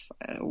narrative,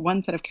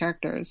 one set of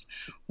characters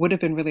would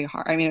have been really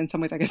hard. I mean, in some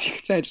ways, I guess you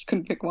could say I just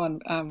couldn't pick one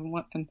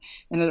and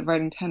ended up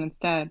writing 10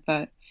 instead.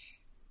 But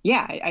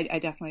yeah, I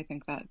definitely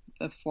think that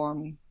the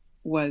form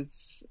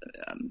was,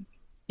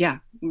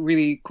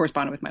 really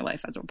corresponded with my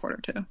life as a reporter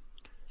too.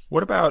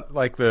 What about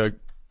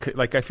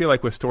I feel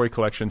like with story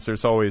collections,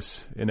 there's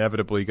always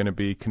inevitably going to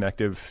be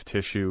connective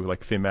tissue,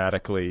 like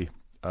thematically.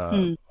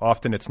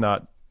 Often it's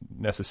not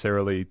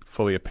necessarily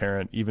fully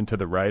apparent even to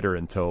the writer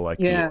until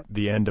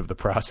the end of the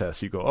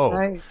process. You go,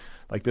 right.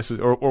 Like this is,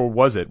 or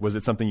was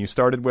it something you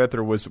started with,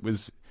 or was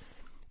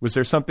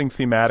there something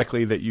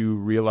thematically that you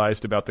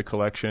realized about the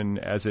collection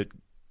as it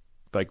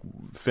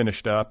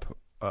finished up?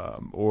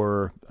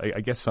 Or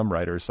I guess some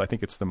writers, I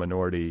think it's the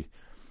minority,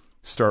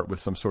 start with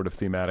some sort of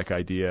thematic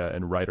idea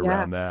and write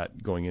around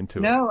that going into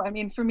it. No, I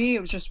mean, for me, it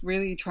was just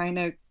really trying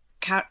to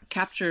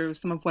capture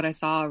some of what I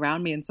saw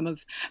around me, and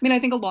I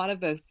think a lot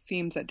of the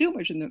themes that do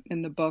emerge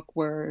in the book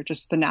were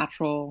just the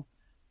natural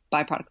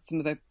byproduct of some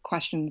of the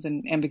questions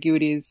and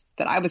ambiguities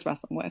that I was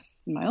wrestling with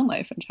in my own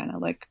life in China.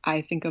 Like,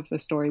 I think of the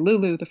story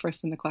Lulu, the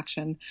first in the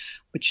collection,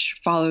 which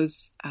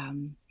follows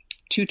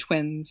two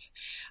twins,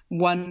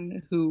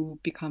 one who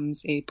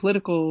becomes a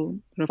political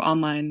sort of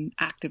online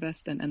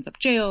activist and ends up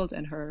jailed,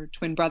 and her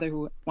twin brother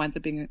who winds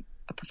up being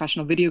a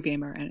professional video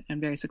gamer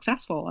and very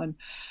successful.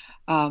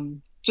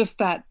 And just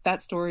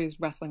that story is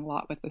wrestling a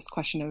lot with this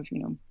question of,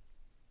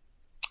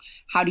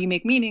 how do you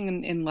make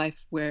meaning in life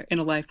where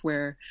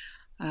where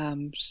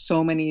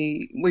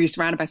you're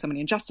surrounded by so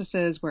many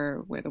injustices,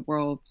 where the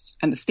world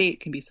and the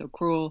state can be so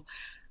cruel.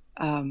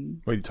 Wait,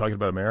 are you talking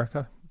about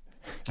America?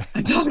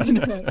 I'm talking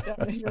about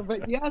that here,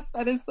 but yes,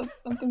 that is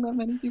something that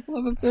many people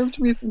have observed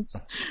to me since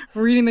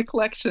reading the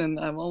collection.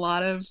 A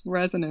lot of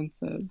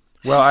resonances.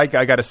 Well, I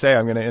got to say,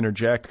 I'm going to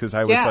interject because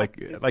I was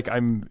like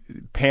I'm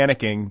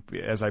panicking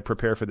as I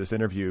prepare for this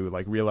interview,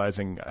 like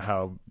realizing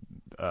how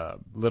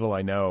little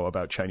I know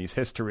about Chinese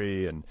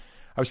history, and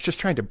I was just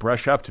trying to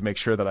brush up to make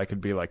sure that I could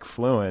be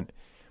fluent.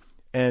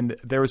 And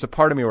there was a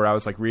part of me where I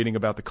was reading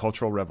about the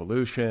Cultural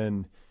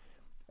Revolution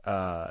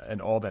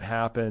and all that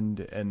happened,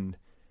 and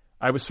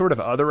I was sort of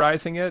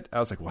otherizing it. I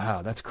was like,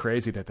 wow, that's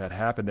crazy that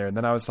happened there. And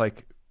then I was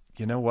like,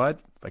 you know what?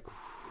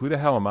 Who the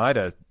hell am I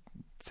to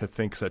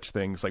think such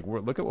things?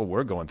 Look at what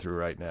we're going through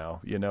right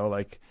now.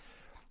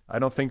 I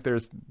don't think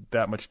there's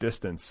that much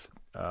distance.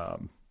 I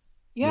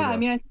mean,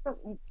 I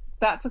think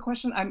that's a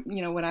question.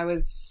 When I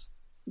was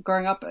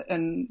growing up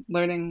and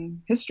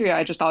learning history,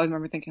 I just always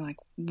remember thinking,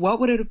 what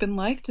would it have been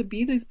like to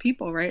be these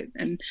people, right?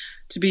 And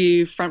to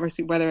be front row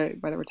seat, whether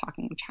we're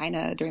talking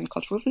China during the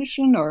Cultural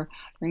Revolution or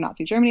during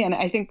Nazi Germany. And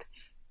I think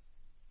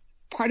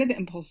part of the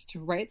impulse to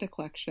write the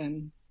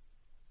collection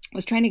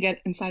was trying to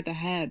get inside the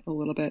head a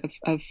little bit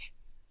of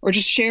or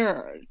just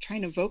share,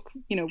 trying to evoke,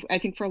 I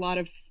think for a lot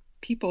of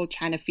people,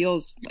 China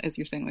feels, as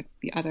you're saying, like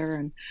the other,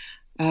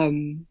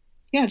 and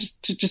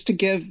just to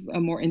give a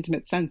more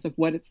intimate sense of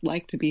what it's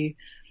like to be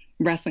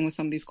wrestling with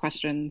some of these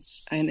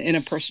questions in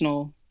a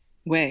personal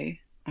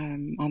way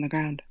on the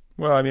ground.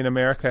 Well, I mean,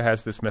 America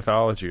has this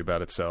mythology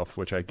about itself,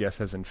 which I guess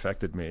has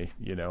infected me,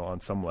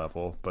 on some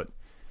level. But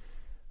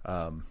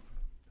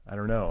I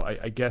don't know.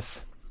 I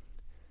guess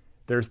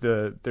there's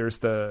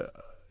the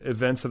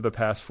events of the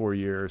past 4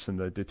 years and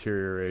the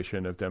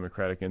deterioration of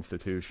democratic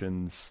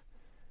institutions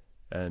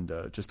and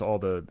just all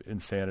the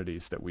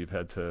insanities that we've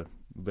had to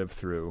live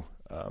through.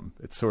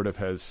 It sort of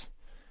has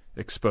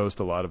exposed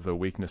a lot of the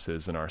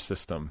weaknesses in our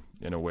system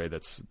in a way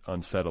that's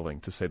unsettling,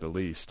 to say the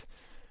least.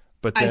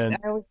 But then,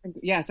 I always think,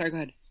 sorry, go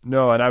ahead.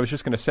 No, and I was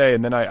just going to say,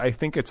 and then I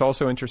think it's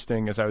also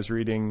interesting as I was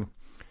reading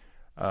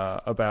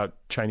about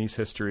Chinese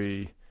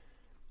history,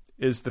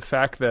 is the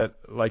fact that,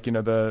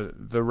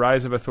 the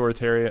rise of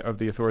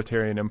the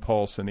authoritarian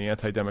impulse and the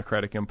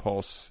anti-democratic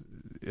impulse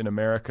in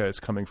America is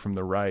coming from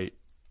the right,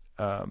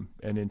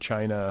 And in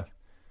China,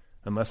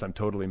 unless I'm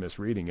totally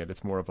misreading it,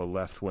 it's more of a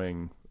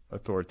left-wing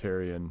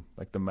authoritarian,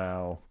 like the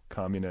Mao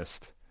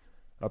communist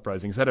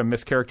uprising. Is that a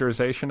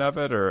mischaracterization of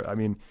it? Or, I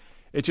mean,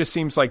 it just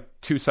seems like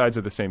two sides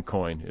of the same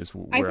coin is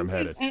where I'm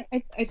headed.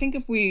 I think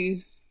if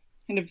we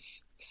kind of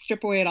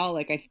strip away it all,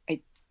 like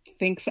I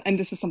think, and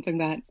this is something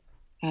that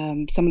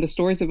some of the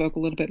stories evoke a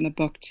little bit in the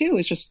book too,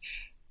 is just,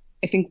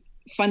 I think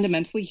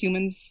fundamentally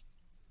humans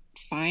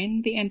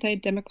find the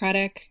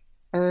anti-democratic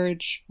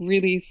urge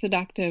really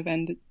seductive,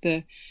 and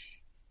the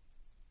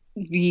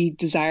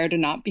desire to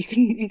not be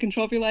in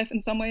control of your life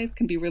in some ways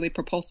can be really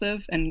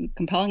propulsive and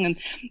compelling. And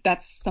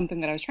that's something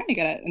that I was trying to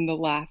get at in the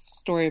last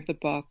story of the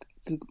book,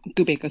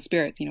 Gubeikou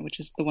Spirits, which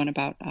is the one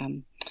about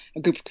a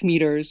group of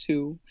commuters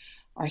who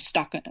are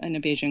stuck in a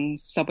Beijing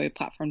subway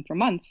platform for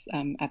months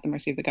at the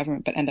mercy of the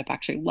government, but end up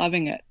actually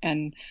loving it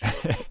and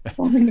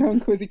forming their own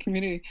cozy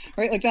community,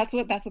 right? Like that's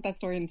what that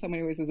story in so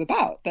many ways is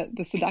about, that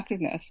the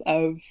seductiveness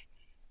of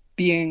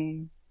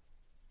being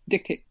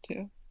dictated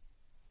to.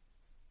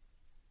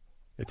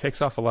 It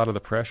takes off a lot of the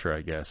pressure,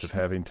 I guess, of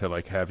having to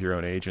like have your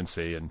own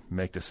agency and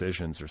make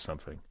decisions or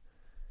something.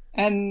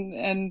 And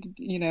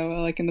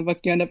like in the book,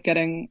 you end up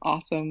getting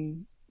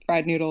awesome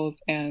fried noodles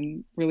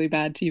and really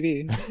bad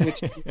TV,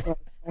 which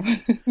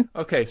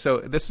Okay, so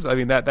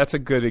that's a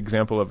good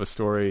example of a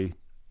story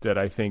that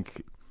I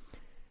think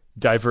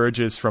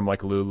diverges from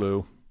like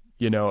Lulu.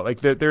 I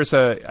think there's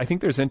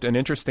an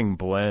interesting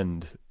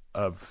blend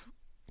of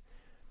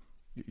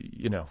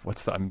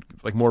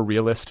more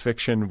realist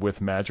fiction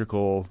with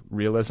magical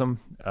realism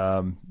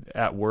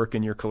at work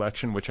in your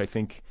collection, which I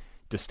think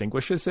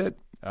distinguishes it.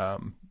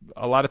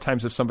 A lot of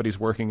times if somebody's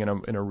working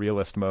in a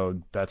realist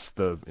mode, that's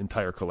the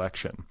entire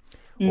collection.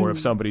 Or if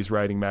somebody's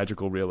writing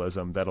magical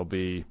realism, that'll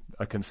be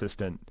a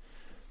consistent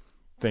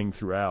thing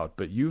throughout.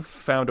 But you've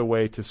found a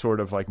way to sort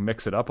of like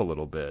mix it up a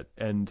little bit.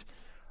 And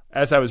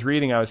as I was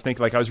reading, I was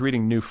thinking, like, I was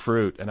reading New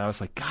Fruit, and I was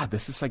like, God,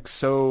 this is like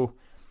so,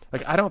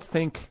 like, I don't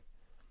think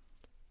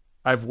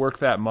I've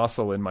worked that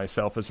muscle in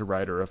myself as a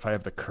writer if I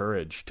have the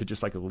courage to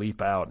just like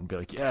leap out and be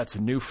like, yeah, it's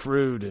a new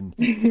fruit. And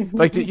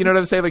like, you know what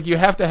I'm saying? Like, you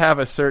have to have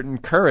a certain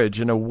courage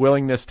and a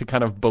willingness to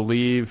kind of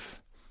believe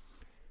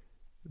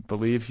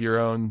your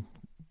own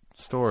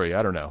story.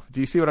 I don't know. Do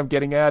you see what I'm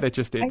getting at? I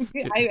don't think it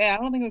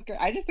was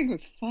great. I just think it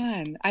was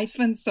fun. I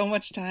spent so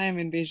much time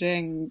in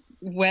Beijing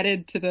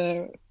wedded to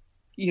the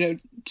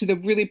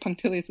really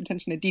punctilious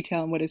attention to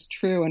detail and what is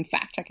true and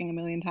fact checking a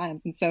million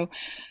times. And so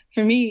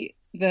for me,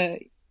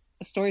 the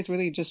stories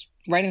really just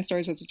writing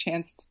stories was a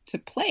chance to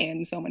play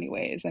in so many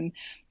ways, and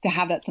to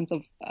have that sense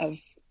of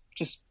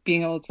just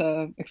being able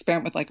to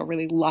experiment with like a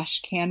really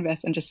lush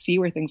canvas and just see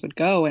where things would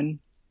go. And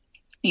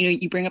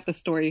you bring up the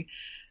story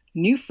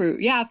New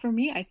Fruit. Yeah, for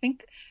me, I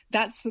think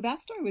that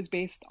story was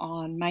based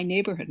on my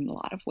neighborhood in a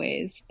lot of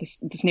ways.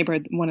 This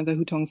neighborhood, one of the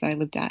hutongs that I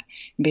lived at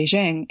in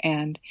Beijing,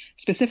 and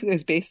specifically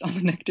was based on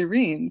the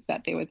nectarines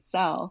that they would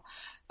sell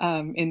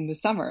in the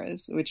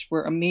summers, which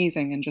were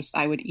amazing. And just,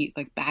 I would eat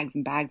like bags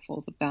and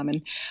bagfuls of them.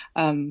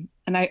 And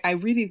I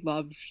really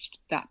loved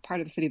that part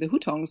of the city, the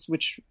hutongs,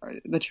 which are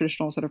the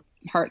traditional sort of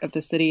heart of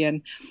the city,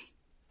 and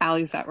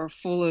alleys that were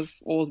full of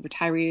old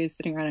retirees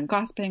sitting around and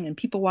gossiping and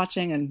people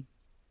watching. And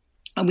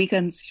on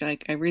weekends,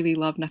 like, I really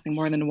loved nothing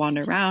more than to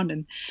wander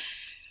around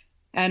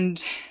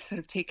and sort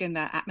of take in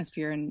that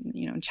atmosphere and,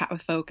 and chat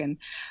with folk. And,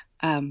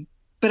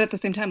 but at the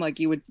same time, like,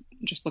 you would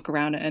just look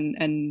around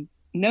and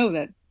know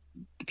that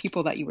the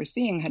people that you were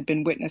seeing had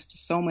been witness to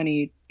so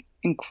many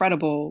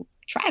incredible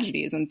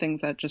tragedies and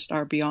things that just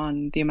are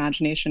beyond the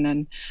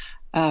imagination.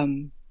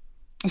 And,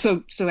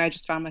 so I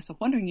just found myself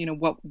wondering,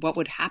 what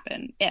would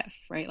happen if,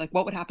 right? Like,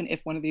 what would happen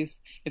if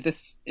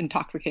this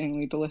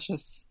intoxicatingly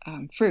delicious,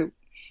 fruit,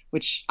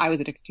 which I was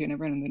addicted to and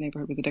everyone in the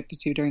neighborhood was addicted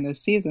to during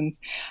those seasons,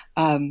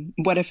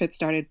 what if it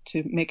started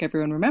to make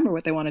everyone remember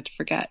what they wanted to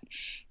forget?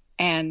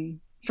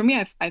 And for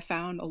me, I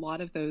found a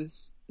lot of the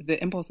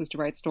impulses to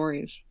write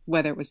stories,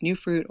 whether it was New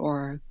Fruit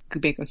or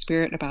Gubeikou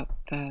Spirit about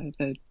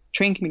the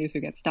train commuters who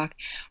get stuck,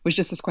 was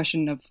just this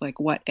question of like,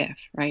 what if,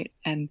 right?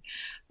 And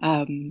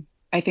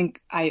I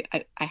think I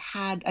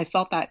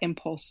felt that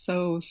impulse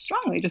so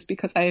strongly just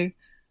because I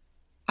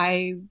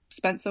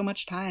spent so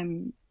much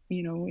time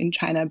in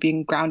China,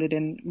 being grounded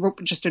in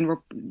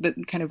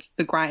the kind of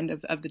the grind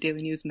of the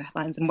daily news and the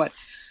headlines and what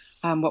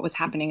was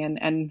happening,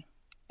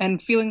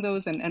 and feeling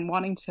those and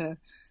wanting to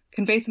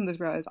convey some of those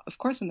realities, of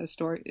course, in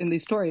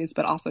these stories,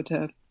 but also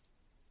to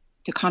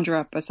conjure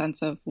up a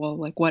sense of, well,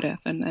 like, what if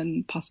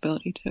and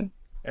possibility too.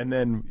 And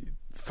then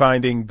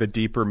finding the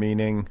deeper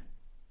meaning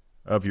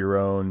of your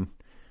own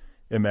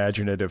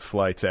imaginative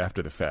flights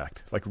after the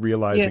fact, like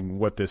realizing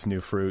what this new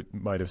fruit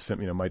might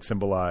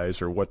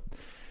symbolize, or what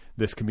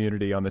this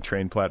community on the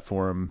train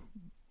platform,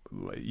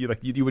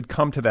 you would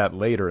come to that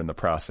later in the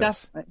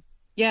process. Definitely.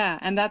 Yeah.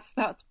 And that's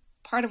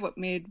part of what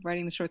made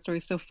writing the short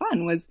stories so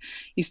fun, was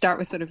you start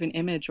with sort of an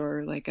image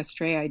or like a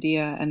stray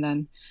idea, and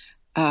then,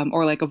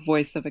 or like a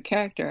voice of a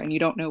character, and you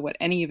don't know what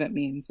any of it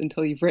means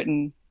until you've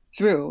written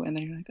through, and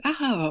then you're like,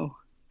 oh,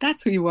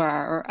 that's who you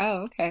are. Or,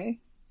 oh, okay.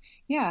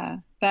 Yeah,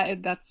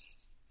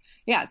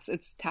 yeah,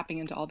 it's tapping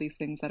into all these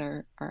things that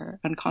are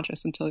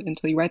unconscious until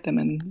you write them,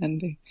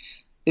 and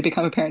they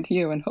become apparent to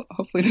you, and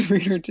hopefully the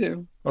reader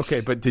too.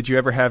 Okay, but did you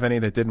ever have any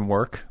that didn't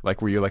work?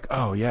 Like, were you like,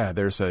 oh yeah,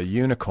 there's a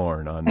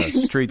unicorn on the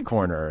street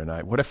corner,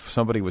 and what if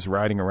somebody was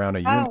riding around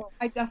a unicorn?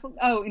 I definitely.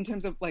 Oh, in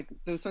terms of like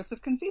those sorts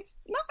of conceits,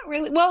 not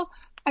really. Well,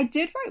 I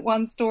did write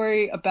one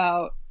story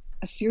about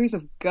a series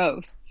of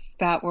ghosts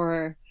that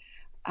were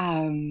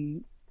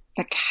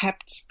that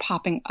kept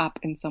popping up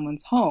in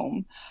someone's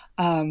home.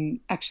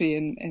 Actually,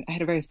 and I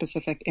had a very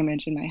specific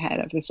image in my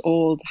head of this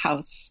old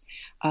house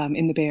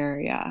in the Bay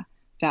Area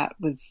that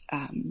was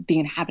being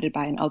inhabited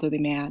by an elderly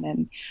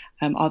man,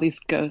 and all these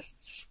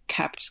ghosts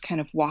kept kind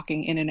of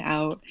walking in and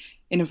out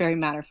in a very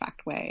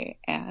matter-of-fact way.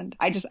 And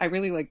I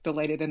really like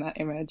delighted in that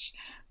image,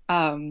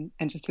 and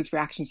just his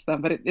reactions to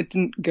them, but it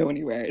didn't go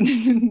anywhere.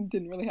 It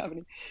didn't really have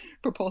any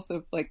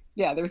propulsive,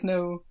 there was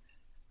no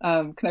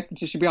connected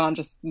tissue beyond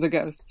just the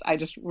ghosts. I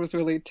just was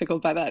really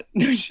tickled by that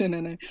notion,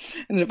 and I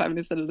ended up having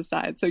to set it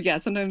aside. So yeah,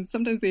 sometimes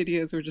the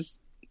ideas were just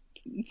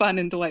fun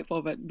and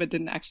delightful, but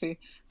didn't actually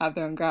have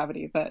their own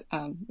gravity. But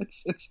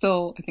it's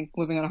still, I think,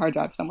 living on a hard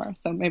drive somewhere.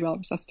 So maybe I'll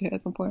resuscitate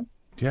at some point.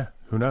 Yeah,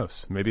 who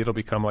knows? Maybe it'll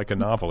become like a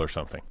novel or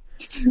something.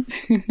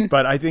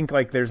 But I think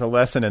like there's a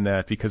lesson in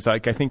that, because I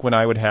think when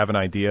I would have an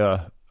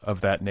idea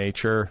of that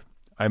nature,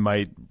 I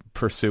might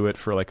pursue it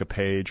for like a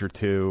page or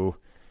two,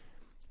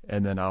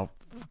 and then I'll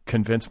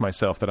convince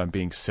myself that I'm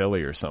being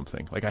silly or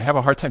something. Like I have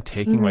a hard time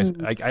taking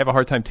I have a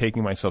hard time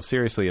taking myself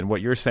seriously. And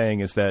what you're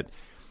saying is that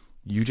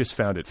you just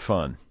found it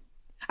fun.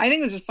 I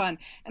think it was just fun.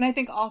 And I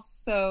think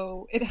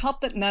also it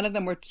helped that none of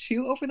them were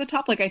too over the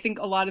top. Like I think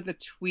a lot of the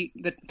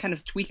kind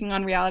of tweaking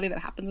on reality that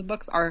happens in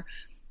books are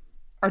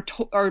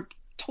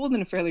told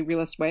in a fairly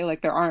realist way.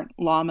 Like there aren't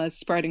llamas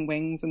spreading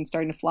wings and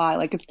starting to fly.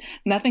 Like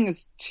nothing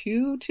is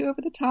too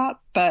over the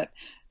top, but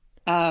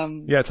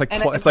it's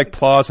like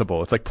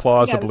plausible. It's like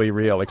plausibly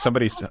real. Like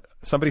somebody's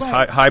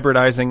right.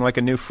 Hybridizing like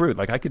a new fruit.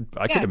 Like I could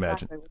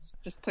imagine. Exactly.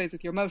 Which just plays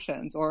with your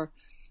emotions, or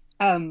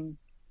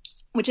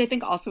which I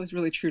think also is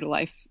really true to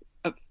life.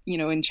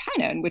 In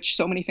China, in which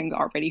so many things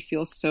already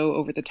feel so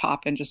over the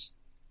top and just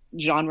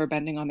genre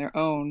bending on their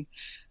own.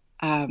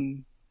 I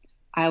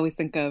always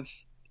think of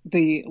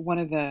one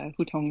of the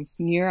hutongs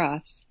near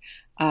us.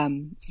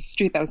 It's a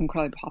street that was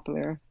incredibly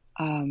popular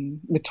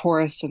with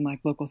tourists and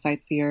like local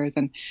sightseers.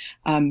 And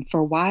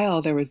for a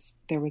while there was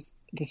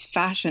this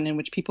fashion in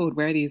which people would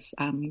wear these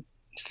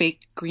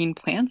fake green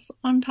plants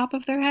on top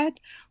of their head,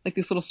 like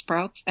these little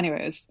sprouts.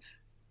 Anyways,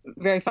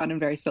 very fun and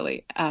very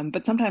silly.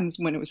 But sometimes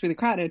when it was really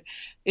crowded,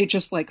 it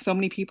just like so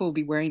many people would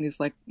be wearing these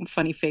like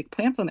funny fake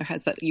plants on their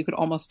heads that you could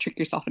almost trick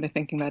yourself into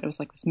thinking that it was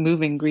like this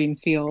moving green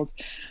field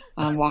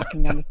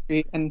walking down the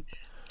street. And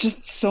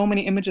just so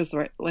many images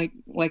like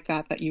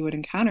that you would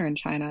encounter in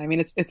China. I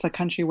mean, it's a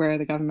country where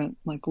the government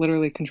like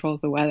literally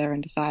controls the weather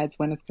and decides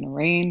when it's going to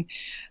rain.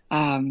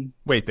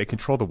 Wait, they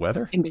control the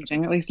weather? In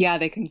Beijing, at least. Yeah,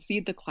 they can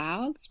seed the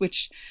clouds,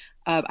 which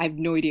I have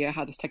no idea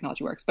how this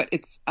technology works, but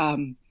it's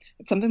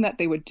something that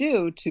they would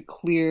do to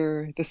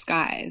clear the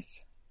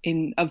skies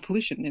of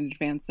pollution in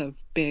advance of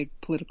big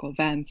political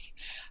events.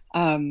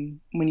 When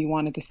you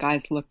wanted the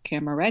skies to look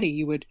camera ready,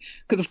 you would,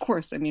 because of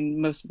course, I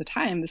mean, most of the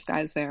time the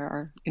skies there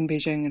are, in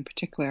Beijing in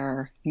particular,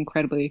 are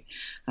incredibly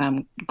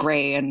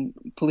gray and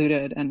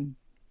polluted and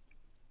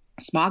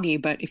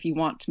smoggy. But if you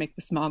want to make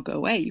the smog go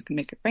away, you can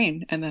make it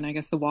rain. And then I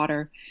guess the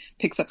water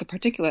picks up the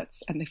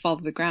particulates and they fall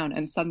to the ground,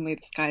 and suddenly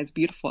the sky is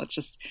beautiful. It's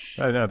just...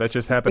 I know, that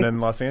just happened in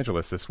Los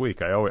Angeles this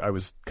week. I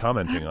was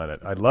commenting on it.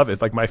 I love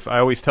it. Like I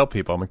always tell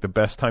people, I'm like, the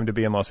best time to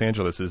be in Los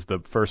Angeles is the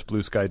first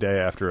blue sky day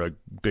after a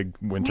big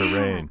winter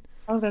rain.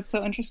 Oh, that's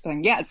so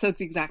interesting. Yeah, so it's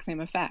the exact same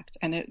effect.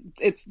 And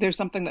there's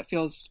something that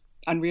feels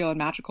unreal and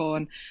magical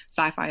and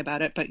sci-fi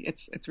about it, but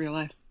it's real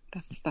life.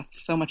 That's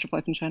so much of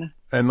life in China.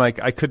 And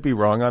like, I could be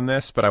wrong on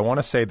this, but I want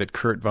to say that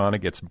Kurt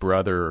Vonnegut's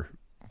brother,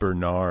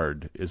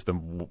 Bernard, is the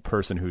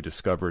person who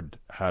discovered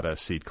how to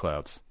seed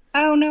clouds.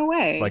 Oh, no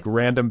way. Like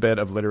random bit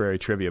of literary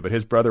trivia. But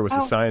his brother was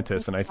a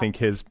scientist, and I think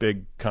his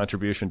big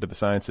contribution to the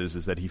sciences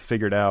is that he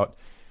figured out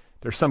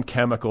there's some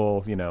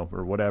chemical,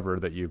 or whatever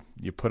that you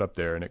put up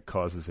there and it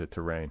causes it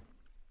to rain.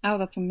 Oh,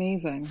 that's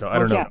amazing. So I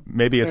don't know. Yeah.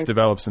 Maybe it's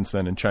developed since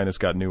then, and China's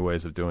got new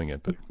ways of doing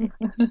it. But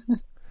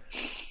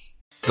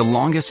the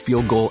longest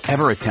field goal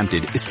ever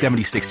attempted is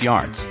 76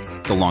 yards.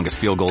 The longest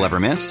field goal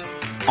ever missed?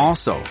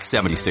 Also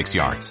 76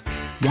 yards.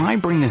 Why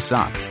bring this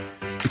up?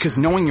 Because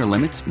knowing your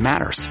limits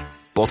matters,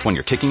 both when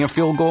you're kicking a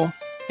field goal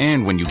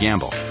and when you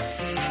gamble.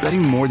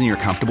 Betting more than you're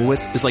comfortable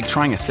with is like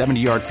trying a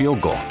 70-yard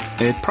field goal.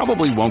 It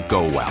probably won't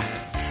go well.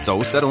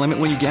 So set a limit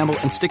when you gamble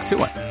and stick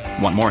to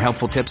it. Want more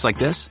helpful tips like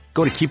this?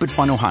 Go to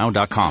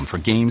keepitfunohio.com for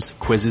games,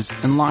 quizzes,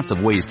 and lots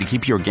of ways to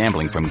keep your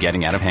gambling from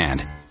getting out of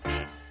hand.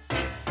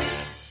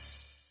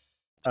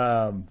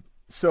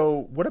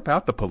 So what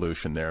about the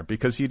pollution there?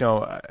 Because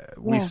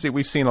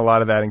we've seen a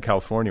lot of that in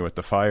California with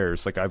the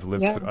fires. Like I've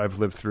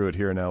lived through it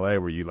here in LA,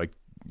 where you like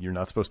you're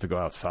not supposed to go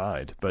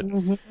outside. But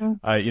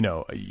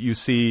you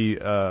see,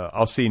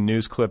 I'll see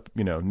news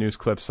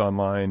clips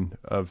online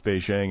of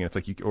Beijing, and it's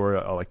like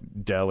or like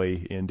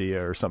Delhi,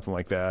 India, or something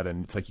like that,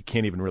 and it's like you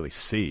can't even really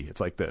see.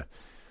 It's like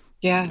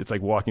it's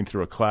like walking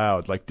through a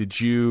cloud. Like, did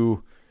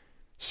you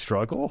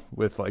struggle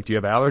with, like, do you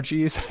have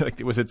allergies? Like,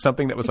 was it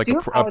something that was like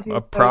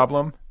a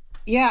problem?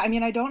 Yeah, I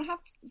mean, I don't have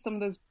some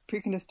of those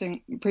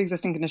pre-existing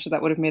conditions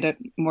that would have made it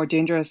more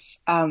dangerous.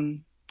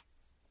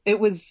 It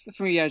was,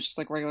 for me, just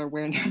like regular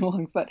wear in your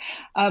lungs. But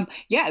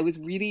it was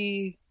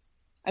really,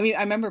 I mean,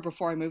 I remember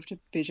before I moved to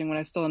Beijing, when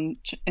I was still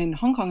in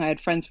Hong Kong, I had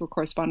friends who were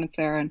correspondents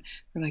there, and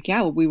they're like,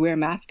 yeah, well, we wear a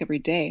mask every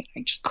day.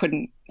 I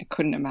couldn't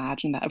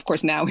imagine that. Of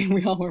course, now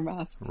we all wear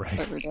masks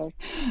every day.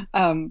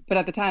 But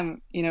at the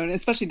time, and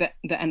especially the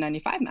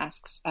N95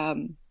 masks,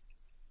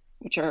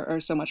 which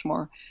are so much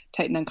more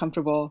tight and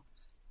uncomfortable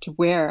to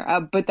wear.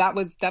 But that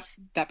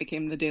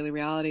became the daily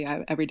reality.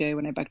 Every day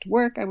when I back to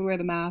work, I would wear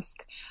the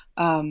mask.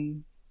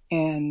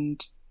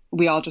 And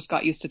we all just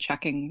got used to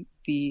checking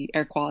the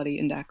air quality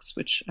index,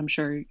 which I'm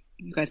sure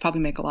you guys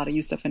probably make a lot of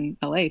use of in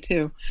LA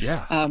too.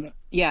 Yeah. And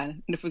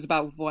if it was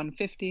about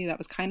 150, that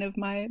was kind of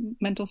my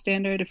mental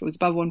standard. If it was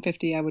above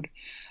 150, I would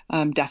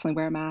definitely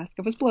wear a mask. If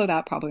it was below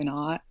that, probably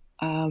not.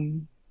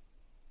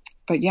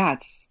 But yeah,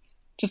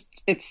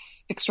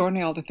 it's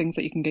extraordinary, all the things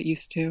that you can get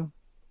used to,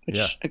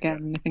 which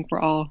again, I think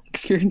we're all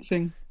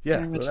experiencing.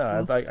 Yeah.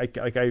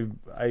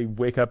 I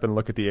wake up and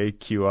look at the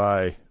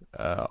AQI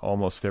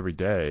almost every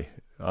day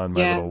on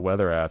my little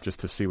weather app just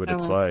to see what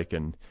it's like,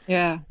 and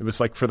it was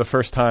like, for the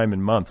first time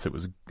in months, it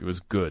was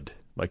good.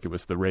 Like,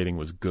 the rating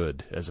was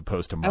good as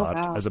opposed to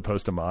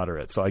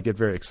moderate. So I get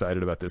very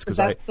excited about this because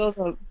that's still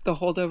the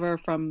holdover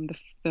from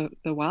the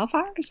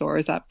wildfires, or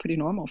is that pretty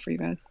normal for you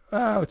guys?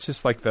 Oh, it's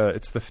just like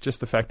just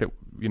the fact that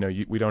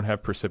we don't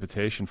have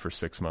precipitation for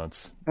 6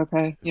 months.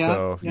 Okay. Yeah.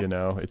 So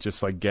it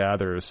just like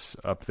gathers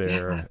up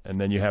there,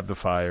 and then you have the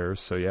fires.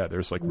 So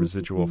there's like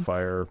residual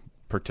fire,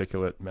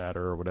 particulate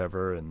matter or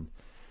whatever, and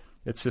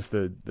it's just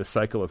the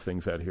cycle of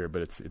things out here.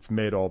 But it's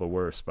made all the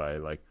worse by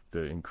like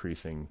the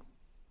increasing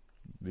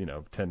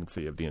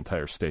tendency of the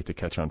entire state to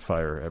catch on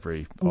fire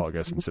every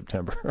August and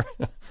September.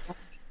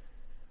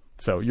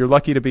 So you're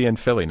lucky to be in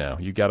Philly now.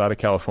 You got out of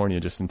California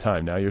just in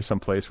time. Now you're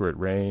someplace where it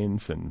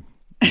rains, and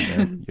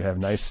you have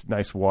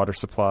nice water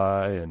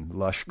supply and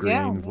lush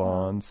green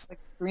lawns. Like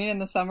green in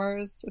the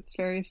summers. It's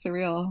very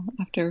surreal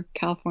after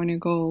California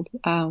gold.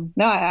 No,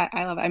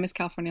 I love it. I miss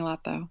California a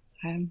lot, though.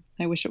 I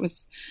wish it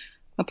was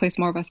a place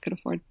more of us could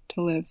afford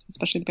to live,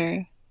 especially the Bay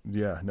Area.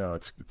 Yeah, no,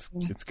 it's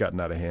gotten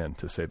out of hand,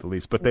 to say the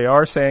least. But they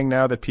are saying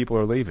now that people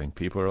are leaving.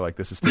 People are like,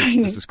 this is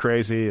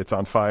crazy. It's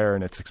on fire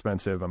and it's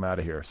expensive. I'm out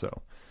of here.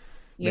 So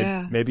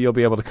maybe you'll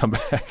be able to come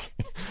back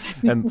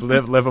and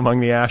live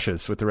among the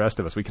ashes with the rest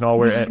of us. We can all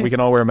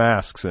wear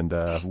masks and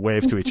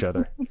wave to each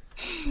other.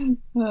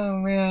 Oh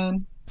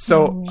man.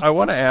 So I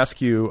want to ask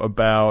you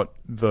about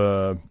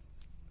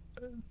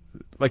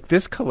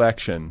this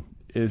collection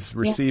is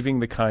receiving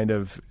the kind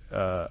of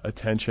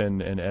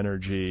attention and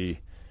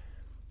energy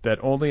that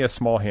only a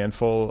small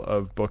handful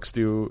of books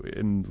do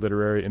in the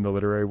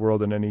literary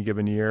world in any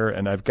given year.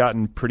 And I have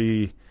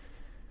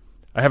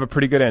a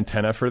pretty good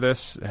antenna for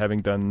this,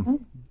 having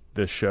done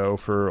this show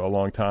for a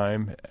long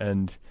time.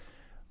 And,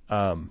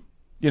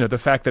 the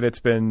fact that it's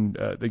been,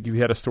 you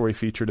had a story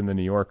featured in the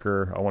New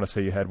Yorker. I want to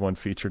say you had one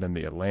featured in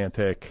the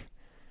Atlantic.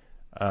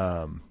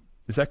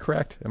 Is that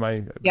correct?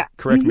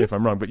 Correct me if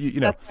I'm wrong, but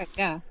That's right,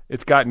 yeah.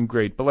 It's gotten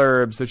great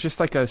blurbs. There's just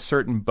like a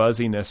certain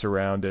buzziness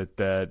around it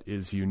that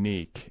is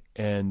unique.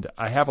 And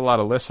I have a lot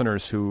of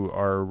listeners who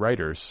are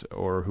writers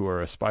or who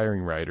are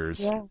aspiring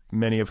writers,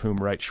 many of whom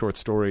write short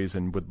stories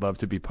and would love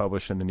to be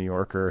published in the New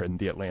Yorker and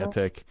the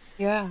Atlantic.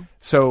 Yeah.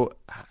 So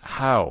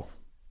how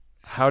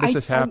does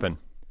this happen?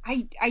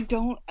 I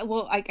don't.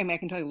 Well, I mean, I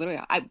can tell you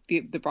literally.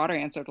 The broader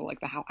answer to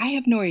like the how. I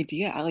have no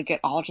idea. It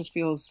all just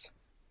feels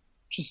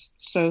just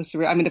so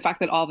surreal. I mean, the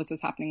fact that all of this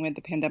is happening with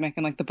the pandemic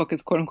and like the book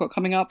is quote unquote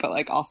coming out, but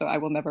like also I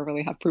will never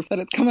really have proof that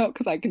it's come out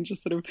because I can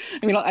just I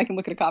can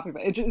look at a copy,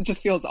 but it just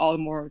feels all the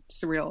more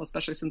surreal,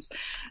 especially since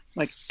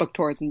like book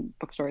tours and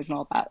bookstores and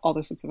all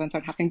those sorts of events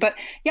aren't happening. But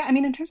yeah, I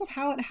mean, in terms of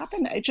how it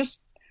happened, it just,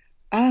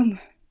 gosh.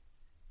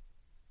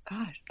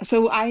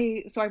 So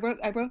I wrote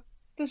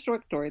the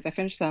short stories. I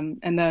finished them,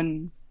 and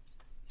then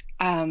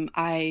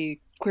I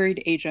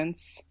queried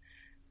agents,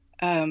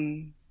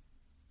 and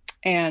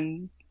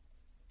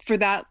for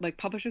that, like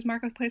Publishers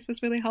Marketplace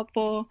was really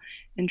helpful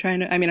in trying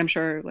to, I mean, I'm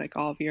sure like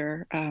all of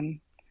your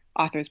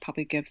authors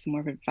probably give some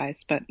more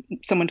advice, but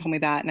someone told me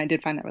that, and I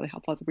did find that really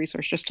helpful as a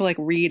resource, just to like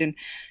read and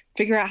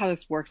figure out how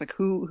this works. Like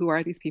who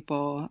are these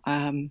people?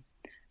 So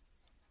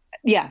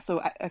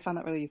I found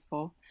that really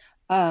useful.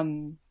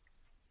 And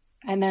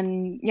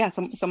then,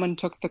 someone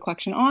took the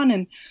collection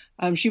on,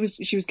 and she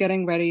was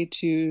getting ready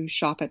to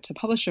shop it to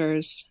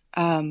publishers.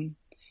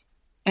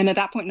 And at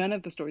that point, none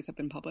of the stories have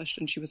been published.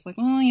 And she was like,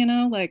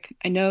 well, like,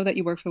 I know that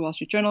you work for the Wall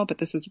Street Journal, but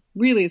this is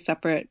really a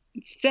separate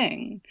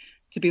thing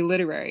to be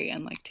literary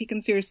and like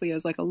taken seriously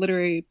as like a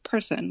literary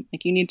person.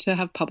 Like you need to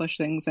have published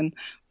things in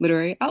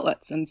literary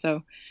outlets. And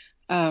so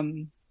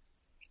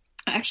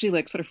I actually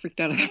like sort of freaked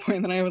out at that point.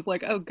 And then I was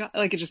like, oh God,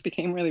 like it just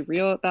became really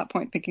real at that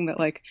point, thinking that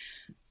like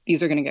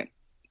these are going to get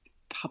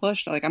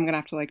published. Like I'm going to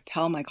have to like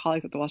tell my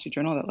colleagues at the Wall Street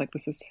Journal that like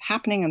this is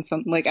happening. And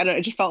something like,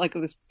 it just felt like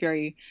this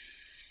very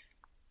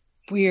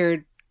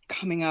weird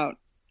coming out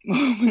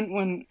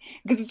moment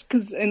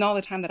because in all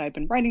the time that I'd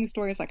been writing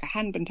stories, like I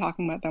hadn't been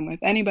talking about them with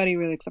anybody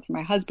really except for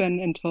my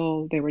husband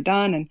until they were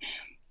done.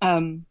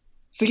 And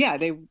so yeah,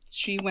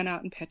 she went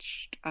out and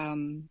pitched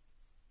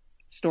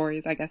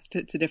stories, I guess,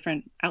 to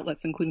different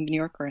outlets, including the New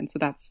Yorker, and so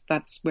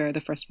that's where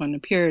the first one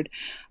appeared.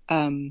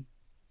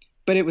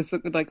 But it was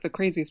like the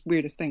craziest,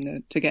 weirdest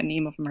thing to get an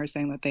email from her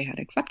saying that they had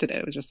accepted it.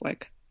 It was just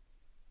like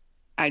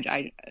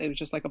it was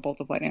just like a bolt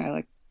of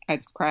lightning.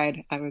 I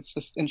cried. I was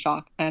just in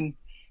shock, and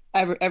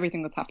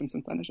everything that's happened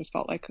since then, it just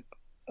felt like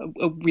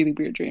a really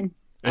weird dream.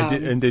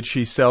 And did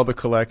she sell the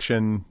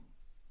collection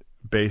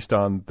based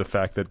on the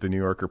fact that the New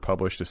Yorker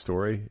published a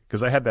story?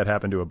 Because I had that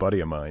happen to a buddy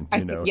of mine.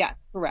 Yeah,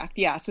 correct.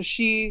 Yeah, so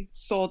she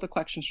sold the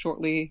collection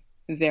shortly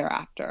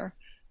thereafter.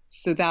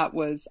 So that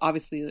was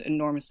obviously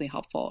enormously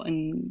helpful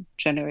in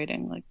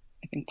generating, like,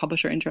 I think,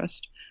 publisher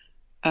interest,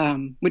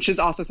 which is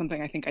also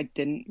something I think I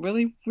didn't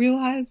really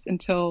realize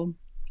until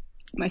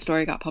my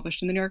story got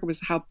published in the New Yorker, was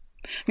how,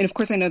 I mean, of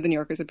course I know the New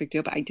Yorker is a big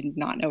deal, but I did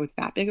not know it was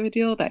that big of a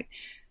deal. That, I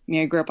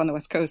mean, I grew up on the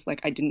West Coast, like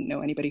I didn't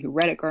know anybody who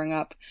read it growing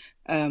up.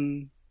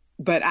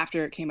 But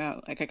after it came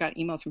out, like I got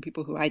emails from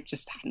people who I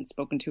just hadn't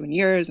spoken to in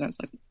years. And I was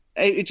like,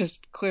 it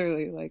just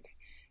clearly like,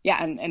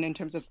 yeah. And in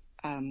terms of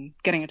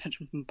getting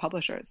attention from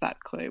publishers,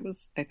 that clearly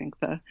was, I think,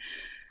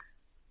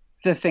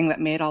 the thing that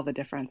made all the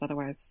difference.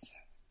 Otherwise,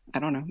 I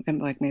don't know, and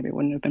like maybe it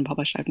wouldn't have been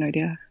published. I have no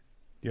idea.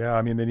 Yeah.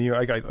 I mean, the New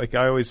York,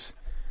 I always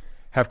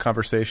have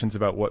conversations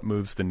about what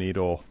moves the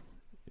needle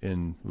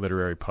in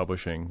literary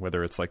publishing,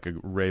 whether it's like a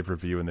rave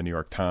review in the New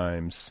York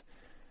Times.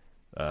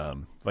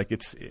 Like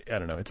it's, I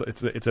don't know,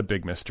 it's a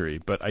big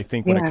mystery, but I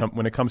think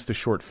when it comes to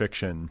short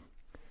fiction,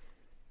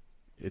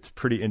 it's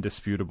pretty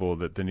indisputable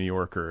that the New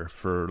Yorker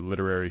for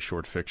literary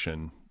short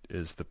fiction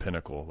is the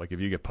pinnacle. Like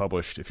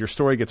if your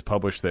story gets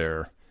published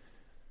there,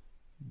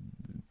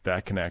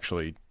 that can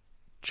actually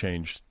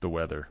change the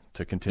weather,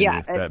 to continue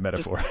that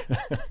metaphor.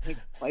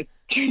 Like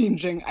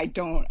changing. I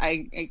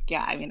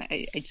mean,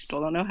 I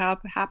still don't know how it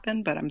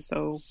happened, but I'm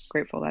so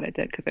grateful that it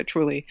did, because it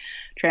truly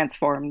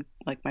transformed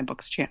like my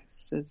book's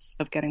chances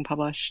of getting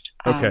published.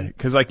 Okay.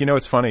 Because like,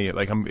 it's funny,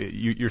 like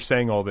you're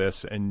saying all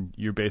this and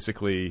you're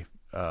basically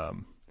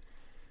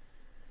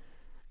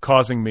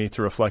causing me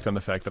to reflect on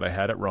the fact that I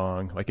had it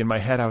wrong. Like in my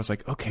head, I was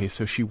like, okay,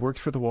 so she worked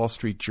for the Wall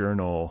Street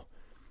Journal.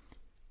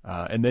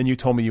 And then you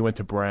told me you went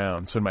to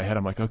Brown. So in my head,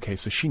 I'm like, okay,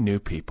 so she knew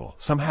people.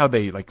 Somehow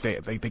they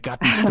got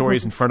these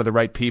stories in front of the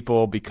right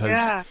people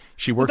because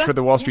she worked for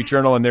the Wall Street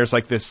Journal, and there's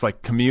like this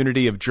like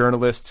community of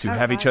journalists who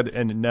have each other.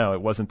 And no,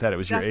 it wasn't that. It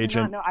was your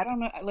agent. No, I don't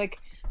know. Like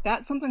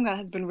that's something that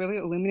has been really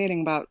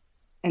illuminating about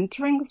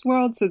entering this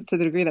world to the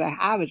degree that I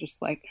have, is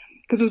just like,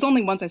 because it was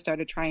only once I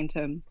started trying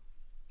to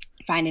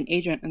find an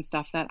agent and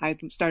stuff that I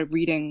started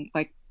reading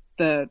like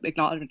the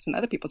acknowledgments in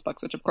other people's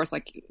books, which of course,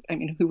 like, I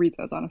mean, who reads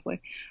those,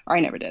 honestly? Or I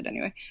never did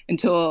anyway,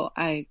 until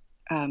I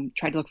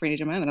tried to look for an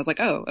agent of my own. And I was like,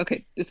 oh,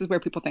 okay, this is where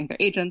people think they're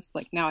agents.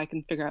 Like now I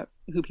can figure out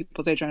who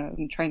people's agent are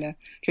and trying to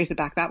trace it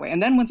back that way.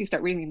 And then once you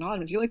start reading the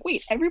acknowledgments, you're like,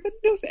 wait, everybody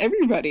knows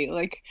everybody.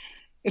 Like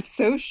it's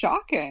so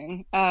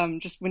shocking.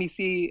 Just when you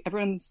see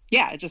everyone's,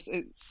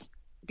 it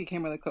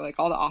became really clear, like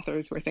all the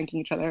authors who are thanking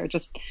each other.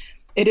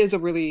 It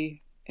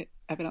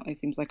evidently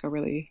seems like a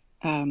really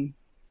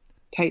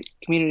tight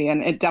community,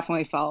 and it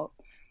definitely felt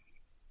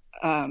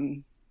I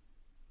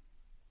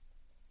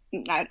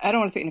don't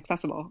want to say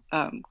inaccessible,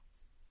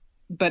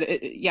 but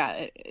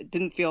it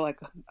didn't feel like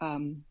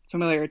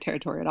familiar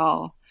territory at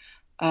all.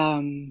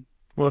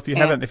 Well, if you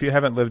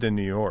haven't lived in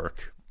New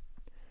York,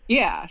 or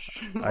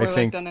I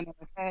think done an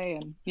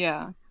MFA,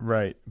 and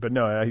right. But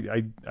no,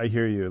 I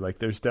hear you. Like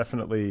there's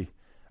definitely,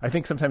 I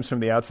think sometimes from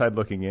the outside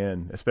looking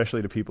in,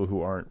 especially to people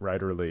who aren't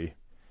writerly,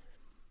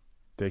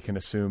 they can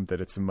assume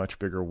that it's a much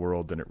bigger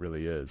world than it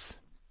really is.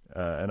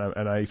 And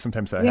I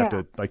sometimes I have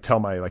to like tell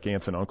my like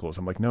aunts and uncles,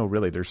 I'm like, no,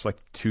 really, there's like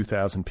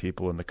 2,000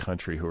 people in the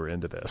country who are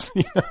into this.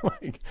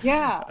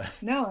 No,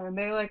 and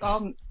they like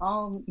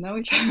all know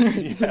each other.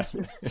 Yeah.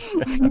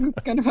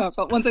 It's kind of how it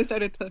felt once I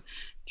started to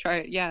try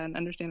it, and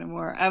understand it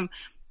more.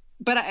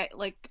 But I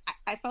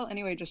felt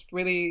anyway, just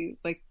really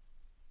like,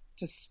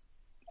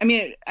 I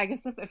mean, I guess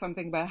if I'm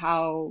thinking about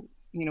how,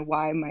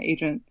 why my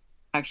agent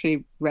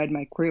actually read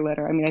my query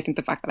letter, I mean, I think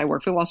the fact that I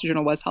worked for the Wall Street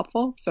Journal was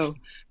helpful. So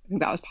I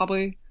think that was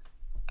probably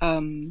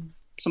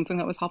something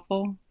that was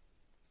helpful.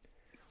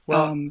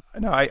 Well,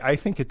 no, I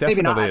think it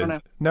definitely maybe not, I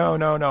don't know.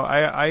 No.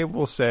 I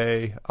will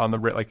say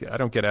like, I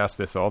don't get asked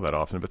this all that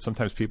often, but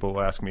sometimes people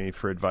will ask me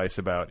for advice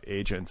about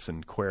agents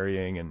and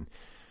querying. And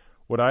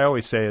what I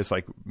always say is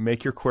like,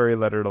 make your query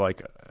letter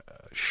like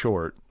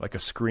short, like a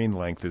screen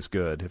length is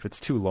good. If it's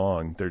too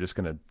long, they're just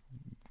going to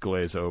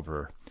glaze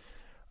over.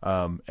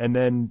 And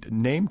then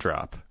name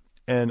drop.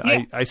 And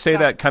I say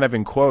that kind of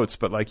in quotes,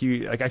 but I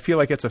feel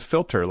like it's a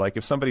filter. Like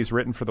if somebody's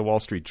written for the Wall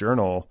Street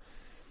Journal,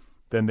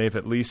 then they've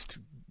at least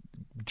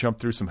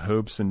jumped through some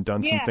hoops and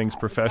done some Yeah, things I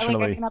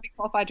professionally. may not be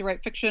qualified to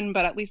write fiction,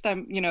 but at least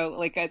I'm,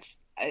 like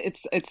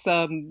it's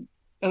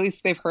at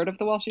least they've heard of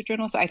the Wall Street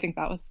Journal, so I think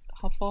that was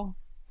helpful.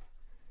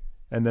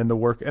 And then the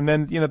work, and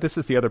then this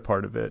is the other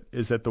part of it,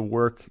 is that the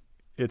work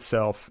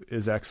itself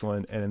is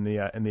excellent, and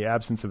in the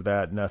absence of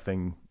that,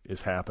 nothing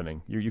is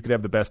happening. You could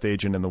have the best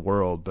agent in the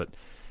world, but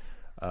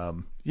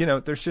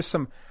there's just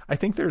some. I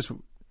think there's.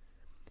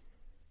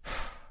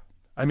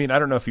 I mean, I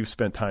don't know if you've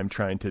spent time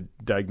trying to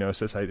diagnose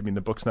this. I mean,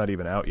 the book's not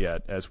even out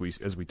yet as we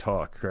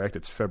talk. Correct?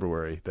 It's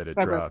February that it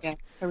drops. Yeah,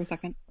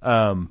 February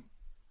 2nd.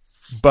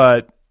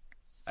 But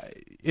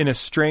in a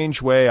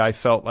strange way, I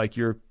felt like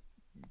your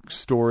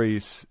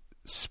stories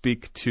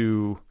speak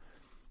to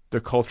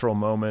the cultural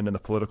moment and the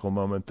political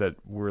moment that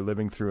we're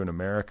living through in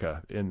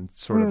America in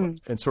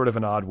sort of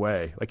an odd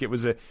way. Like it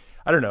was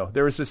I don't know,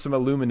 there was just some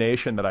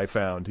illumination that I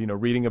found,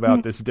 reading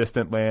about this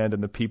distant land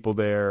and the people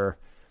there,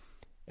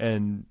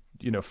 and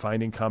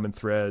finding common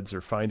threads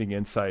or finding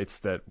insights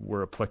that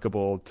were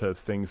applicable to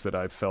things that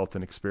I've felt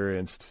and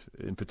experienced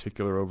in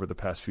particular over the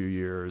past few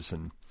years.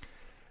 And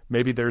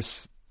maybe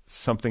there's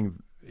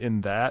something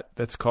in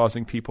that's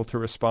causing people to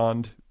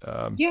respond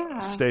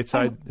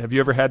stateside. Have you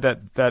ever had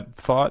that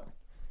thought?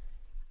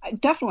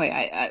 Definitely.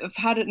 I've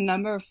had a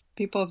number of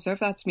people observe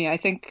that to me. I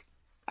think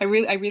I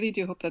really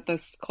do hope that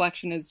this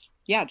collection is,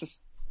 just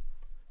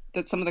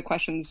that some of the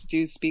questions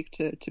do speak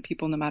to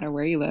people no matter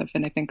where you live.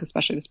 And I think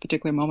especially this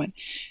particular moment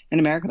in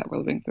America that we're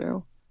living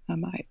through,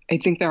 I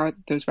think there are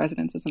those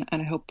resonances, and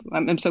I hope,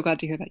 I'm so glad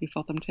to hear that you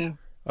felt them too.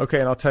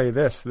 Okay. And I'll tell you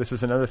this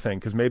is another thing,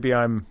 because maybe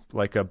I'm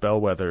like a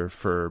bellwether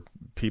for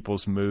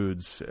people's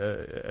moods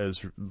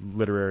as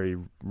literary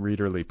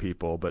readerly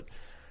people, but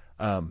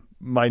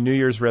my New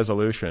Year's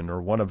resolution,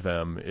 or one of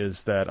them,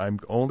 is that I'm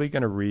only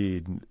going to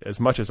read as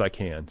much as I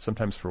can.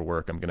 Sometimes for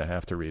work, I'm going to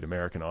have to read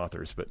American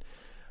authors, but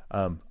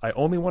I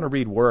only want to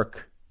read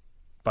work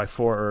by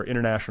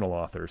international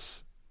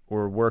authors,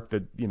 or work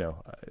that,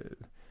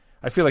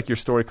 I feel like your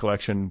story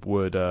collection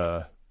would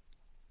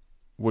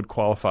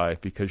qualify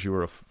because you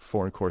were a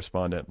foreign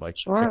correspondent,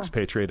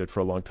 expatriated for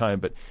a long time.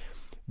 But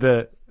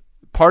the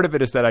part of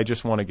it is that I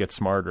just want to get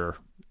smarter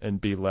and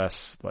be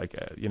less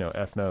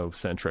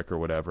ethnocentric or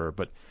whatever.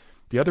 But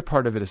the other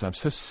part of it is I'm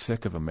so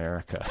sick of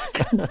America.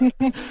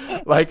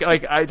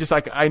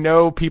 I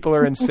know people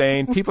are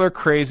insane. People are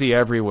crazy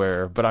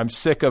everywhere, but I'm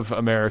sick of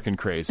American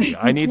crazy.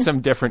 I need some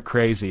different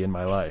crazy in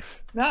my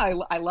life. No,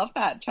 I love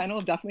that. China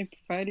will definitely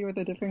provide you with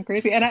a different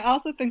crazy. And I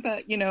also think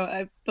that, I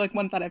feel like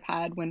one thought I've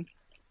had when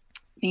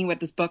thinking about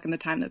this book and the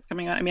time that's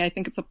coming out. I mean, I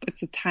think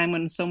it's a time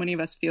when so many of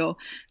us feel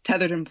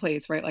tethered in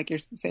place, right? Like you're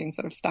saying,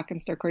 sort of stuck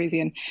and stir crazy.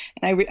 And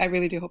I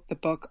really do hope the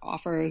book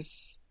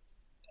offers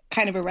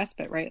kind of a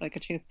respite, right? Like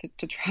a chance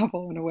to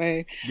travel in a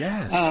way.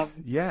 Yes.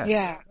 Yes.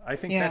 Yeah. I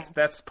think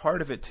that's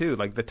part of it too.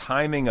 Like the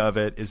timing of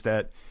it is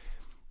that,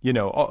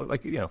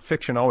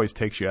 fiction always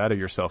takes you out of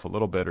yourself a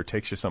little bit or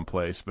takes you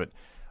someplace. But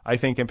I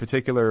think in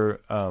particular,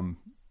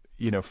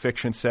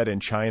 fiction set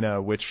in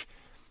China, which,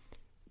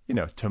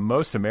 to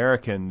most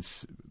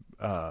Americans,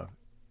 I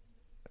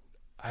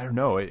don't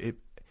know,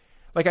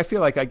 I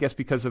feel like, I guess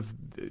because of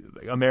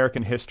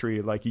American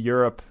history, like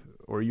Europe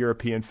or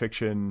European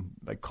fiction,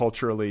 like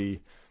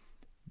culturally,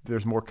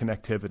 there's more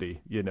connectivity,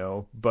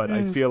 but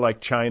I feel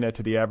like China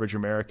to the average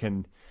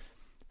American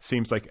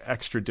seems like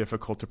extra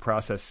difficult to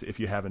process if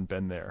you haven't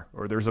been there,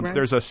 or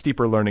there's a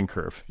steeper learning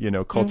curve,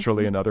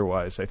 culturally and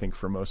otherwise, I think,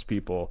 for most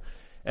people.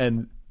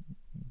 And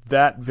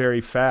that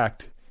very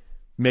fact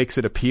makes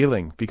it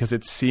appealing because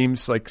it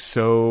seems like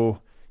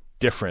so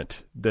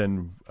different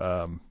than,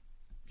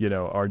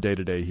 our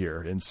day-to-day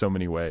here in so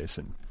many ways.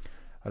 And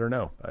I don't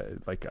know,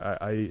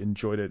 I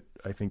enjoyed it,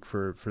 I think,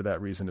 for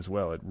that reason as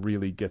well. It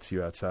really gets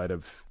you outside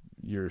of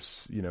your,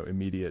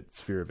 immediate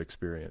sphere of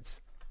experience.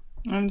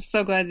 I'm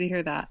so glad to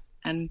hear that.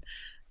 And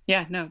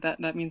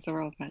that means the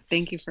world. Matt.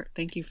 Thank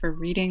you for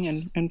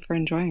reading and for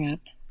enjoying it.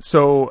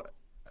 So,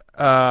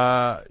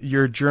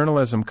 your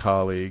journalism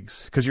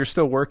colleagues, because you're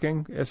still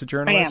working as a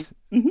journalist.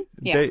 I am. Mm-hmm.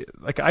 Yeah.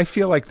 I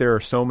feel like there are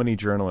so many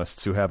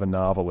journalists who have a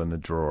novel in the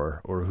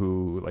drawer, or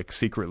who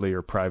secretly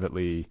or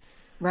privately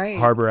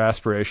harbor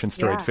aspirations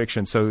to write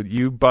fiction. So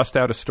you bust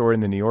out a story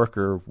in the New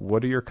Yorker.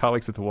 What are your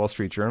colleagues at the Wall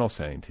Street Journal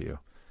saying to you?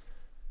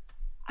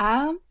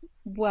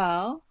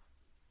 Well,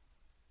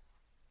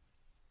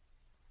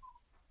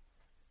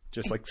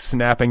 just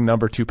snapping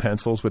number 2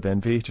 pencils with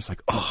envy, just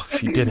oh,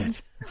 she did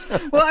it.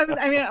 Well, what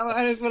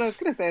I was going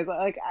to say is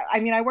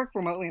I work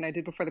remotely, and I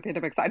did before the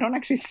pandemic, so I don't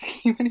actually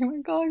see many of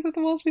my colleagues at the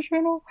Wall Street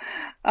Journal.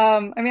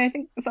 I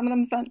think some of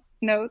them sent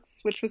notes,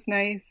 which was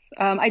nice.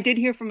 I did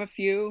hear from a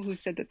few who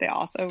said that they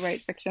also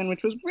write fiction,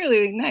 which was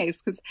really nice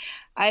because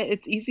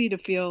it's easy to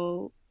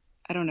feel,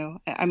 I don't know.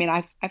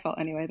 I felt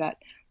anyway that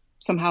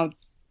somehow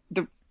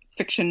the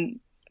fiction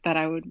that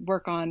I would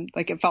work on,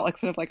 it felt like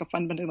sort of like a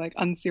fundamentally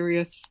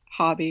unserious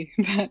hobby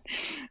that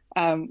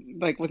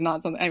was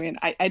not something.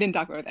 I didn't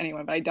talk about it with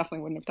anyone, but I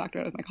definitely wouldn't have talked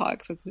about it with my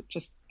colleagues. It's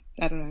just,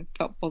 I don't know, it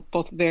felt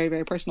both very,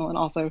 very personal, and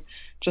also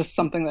just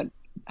something that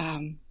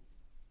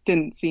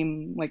didn't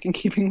seem like in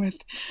keeping with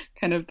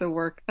kind of the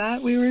work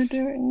that we were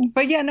doing.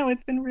 But yeah, no,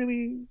 it's been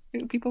really,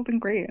 people have been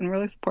great and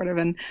really supportive.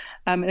 And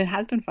it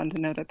has been fun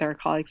to know that there are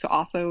colleagues who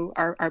also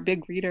are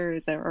big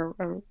readers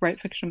or write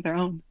fiction of their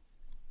own.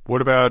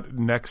 What about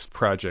next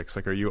projects?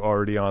 Like, are you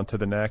already on to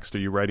the next? Are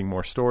you writing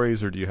more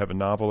stories, or do you have a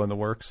novel in the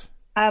works?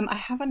 I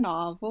have a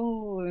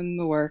novel in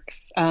the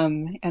works,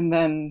 and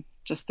then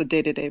just the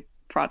day-to-day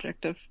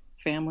project of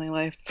family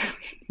life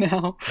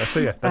now.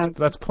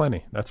 That's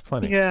plenty. That's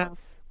plenty. Yeah.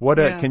 What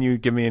can you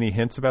give me any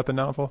hints about the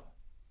novel?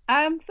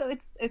 So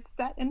it's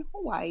set in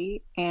Hawaii,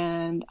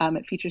 and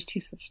it features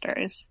two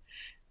sisters,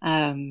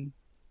 and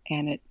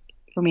it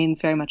remains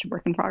very much a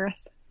work in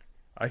progress.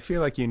 I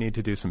feel like you need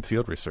to do some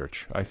field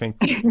research. I think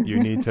you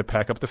need to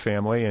pack up the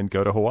family and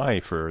go to Hawaii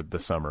for the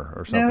summer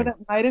or something. No, that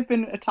might have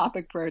been a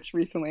topic broached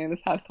recently in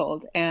this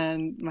household,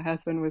 and my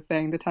husband was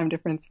saying the time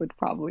difference would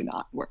probably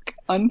not work,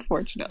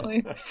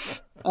 unfortunately.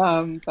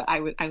 But I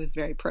was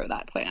very pro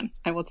that plan.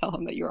 I will tell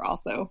him that you are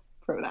also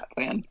pro that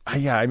plan.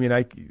 Yeah, I mean,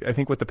 I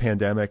think with the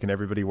pandemic and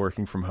everybody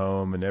working from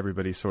home and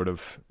everybody sort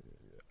of,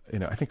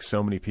 I think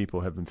so many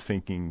people have been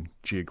thinking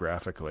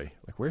geographically,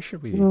 like, where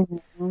should we?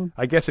 Mm-hmm.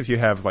 I guess if you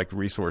have like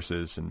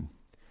resources and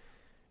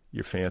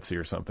you're fancy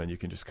or something, you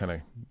can just kind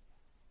of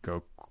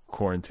go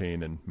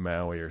quarantine in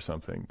Maui or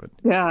something. But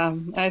yeah,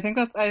 I think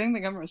the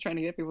government was trying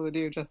to get people to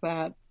do just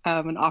that,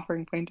 and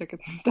offering plane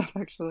tickets and stuff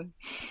actually.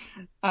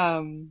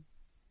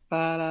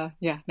 But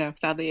yeah, no,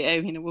 sadly,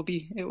 I mean, it will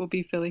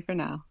be Philly for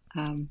now.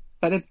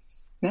 But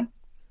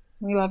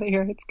we love it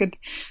here. It's good.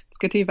 It's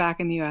good to be back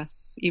in the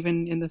U.S.,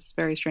 even in this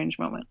very strange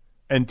moment.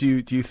 And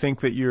do you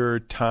think that your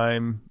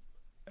time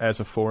as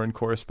a foreign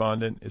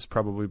correspondent is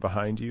probably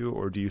behind you,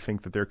 or do you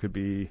think that there could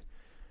be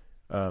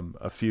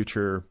a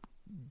future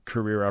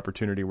career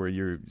opportunity where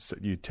you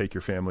take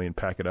your family and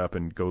pack it up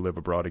and go live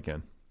abroad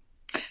again?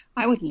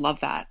 I would love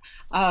that.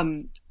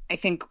 I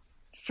think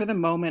for the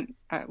moment,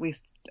 at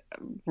least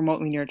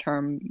remotely near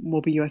term,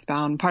 we'll be U.S.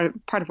 bound. Part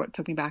of what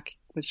took me back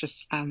was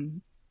just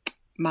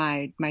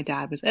my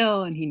dad was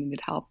ill and he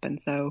needed help,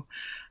 and so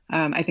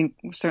I think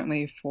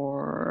certainly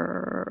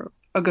for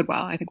a good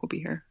while, I think we'll be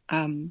here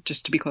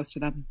just to be close to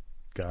them.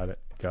 Got it.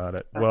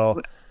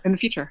 Well, in the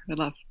future, would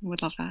love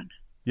that.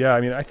 Yeah,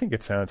 I mean, I think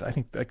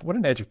like, what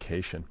an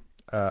education.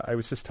 I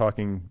was just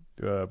talking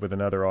with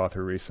another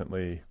author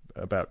recently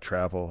about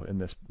travel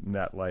in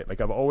that light.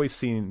 Like, I've always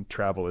seen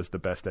travel as the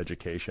best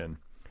education.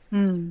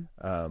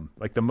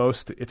 Like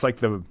it's like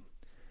the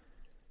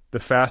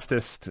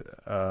fastest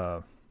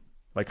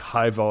like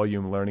high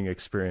volume learning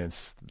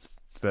experience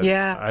that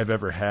I've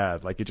ever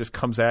had. Like, it just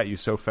comes at you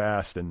so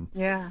fast, and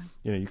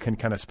you can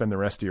kind of spend the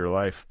rest of your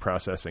life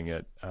processing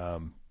it.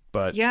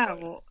 But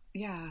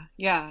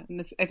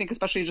and I think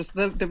especially just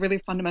the really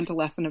fundamental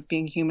lesson of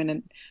being human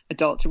and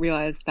adult, to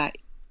realize that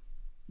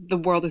the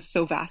world is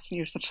so vast and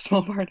you're such a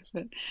small part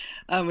of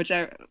it, which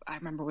I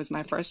remember was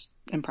my first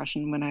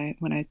impression when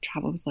I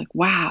traveled. Was like,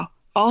 wow,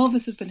 all of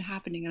this has been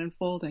happening and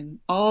unfolding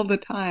all the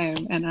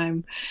time, and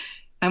I'm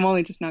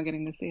only just now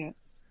getting to see it.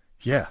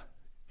 Yeah.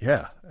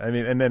 I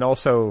mean, and then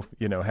also,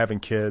 having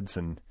kids,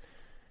 and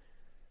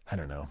I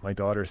don't know, my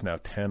daughter's now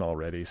 10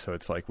 already, so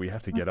it's like we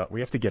have to get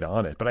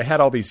on it. But I had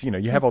all these,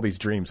 you have all these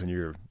dreams when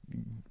you're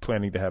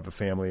planning to have a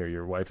family or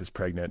your wife is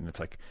pregnant, and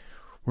it's like,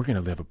 we're going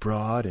to live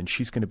abroad and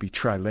she's going to be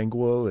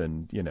trilingual,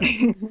 and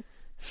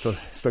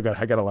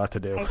I got a lot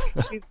to do.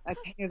 She's 10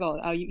 years old.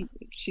 Oh,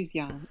 she's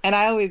young. And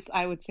I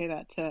would say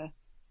that to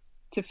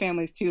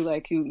families too,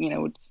 like, who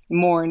would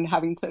mourn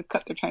having to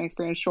cut their China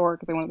experience short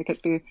because they wanted the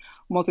kids to be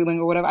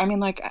multilingual or whatever. I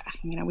mean, like,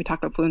 we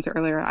talked about fluency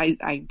earlier.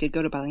 I did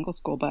go to bilingual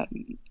school, but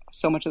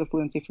so much of the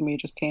fluency for me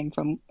just came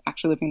from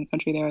actually living in the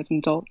country there as an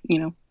adult.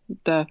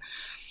 The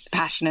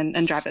passion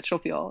and drive that she'll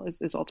feel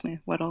is ultimately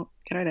what'll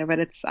get her there. But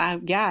it's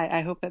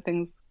I hope that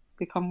things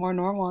become more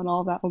normal and all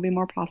of that will be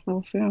more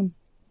possible soon.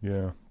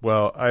 Yeah.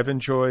 Well, I've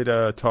enjoyed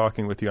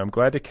talking with you. I'm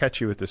glad to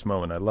catch you at this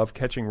moment. I love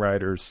catching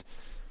writers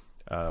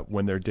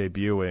when they're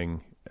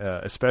debuting,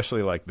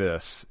 especially like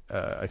this.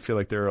 I feel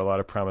like there are a lot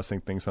of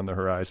promising things on the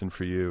horizon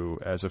for you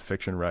as a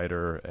fiction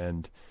writer,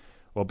 and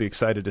we'll be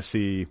excited to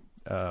see,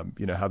 how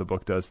the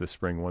book does this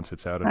spring once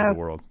it's out into the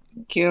world.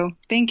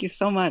 Thank you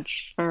so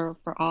much for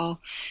all,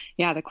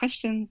 the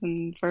questions,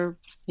 and for,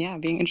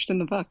 being interested in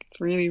the book. It's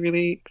really,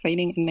 really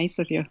exciting and nice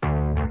of you.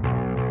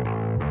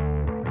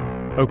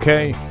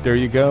 Okay, there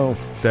you go.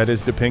 That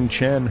is Deping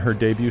Chen, her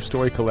debut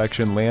story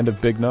collection, Land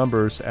of Big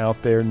Numbers,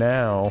 out there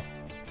now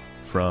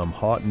from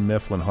Houghton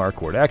Mifflin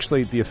Harcourt.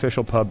 Actually, the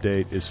official pub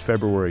date is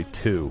February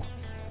 2,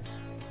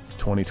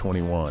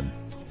 2021.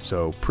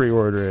 So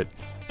pre-order it,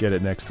 get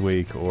it next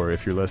week, or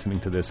if you're listening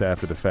to this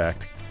after the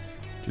fact,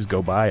 just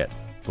go buy it.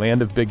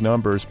 Land of Big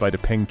Numbers by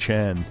Deping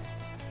Chen.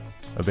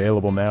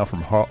 Available now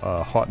from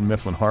Houghton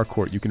Mifflin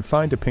Harcourt. You can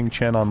find Deping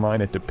Chen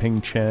online at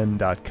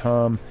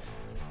depingchen.com,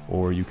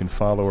 or you can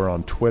follow her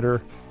on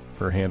Twitter.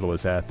 Her handle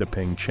is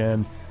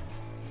 @depingchen.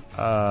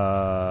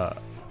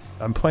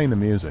 I'm playing the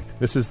music.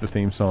 This is the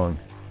theme song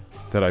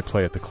that I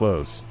play at the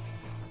close.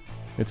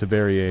 It's a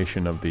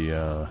variation of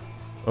the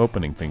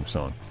opening theme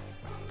song.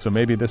 So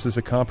maybe this is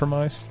a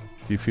compromise?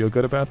 Do Do you feel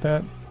good about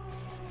that?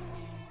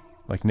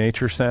 Like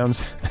nature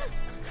sounds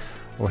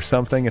or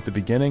something at the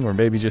beginning, or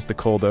maybe just the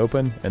cold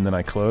open, and then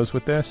I close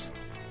with this?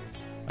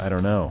 I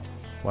don't know.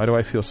 Why do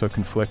I feel so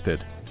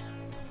conflicted?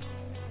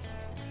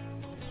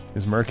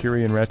 Is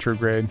Mercury in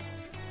retrograde?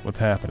 What's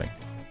happening?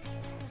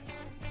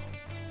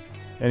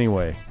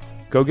 Anyway,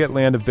 go get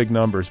Land of Big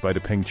Numbers by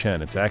Deping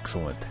Chen. It's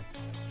excellent.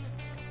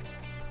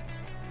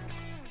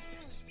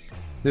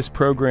 This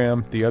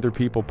program, The Other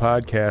People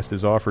Podcast,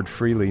 is offered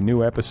freely.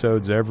 New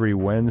episodes every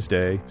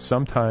Wednesday,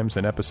 sometimes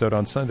an episode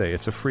on Sunday.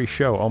 It's a free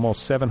show,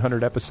 almost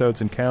 700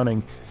 episodes and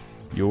counting.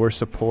 Your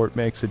support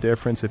makes a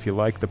difference. If you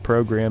like the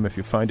program, if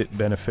you find it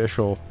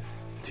beneficial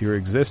to your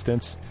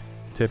existence,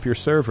 tip your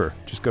server.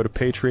 Just go to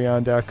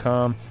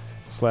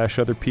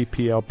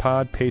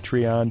patreon.com/otherpplpod,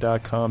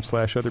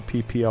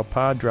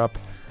 patreon.com/otherpplpod. Drop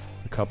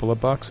a couple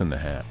of bucks in the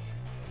hat.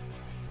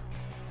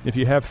 If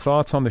you have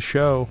thoughts on the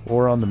show,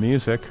 or on the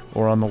music,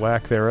 or on the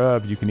lack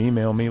thereof, you can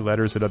email me,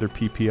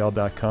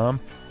 letters@otherppl.com.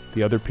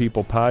 The Other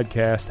People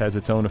Podcast has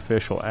its own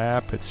official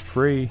app. It's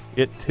free.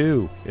 It,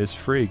 too, is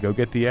free. Go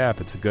get the app.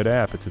 It's a good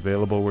app. It's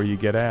available where you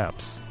get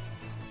apps.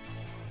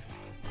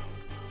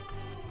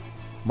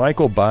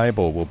 Michael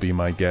Bible will be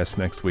my guest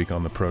next week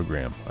on the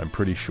program, I'm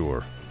pretty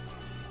sure.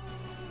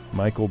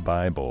 Michael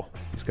Bible.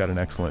 He's got an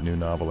excellent new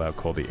novel out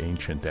called The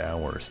Ancient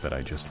Hours that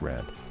I just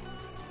read.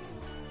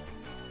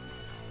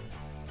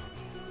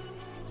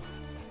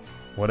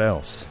 What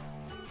else?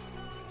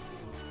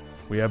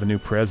 We have a new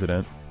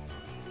president.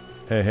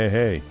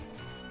 Hey.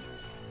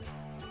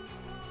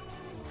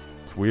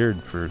 It's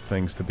weird for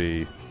things to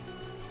be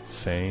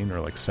sane or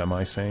like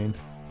semi-sane.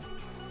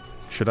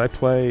 Should I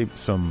play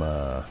some,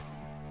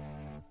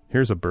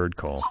 here's a bird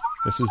call.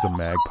 This is a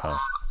magpie.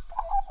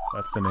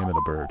 That's the name of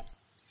the bird.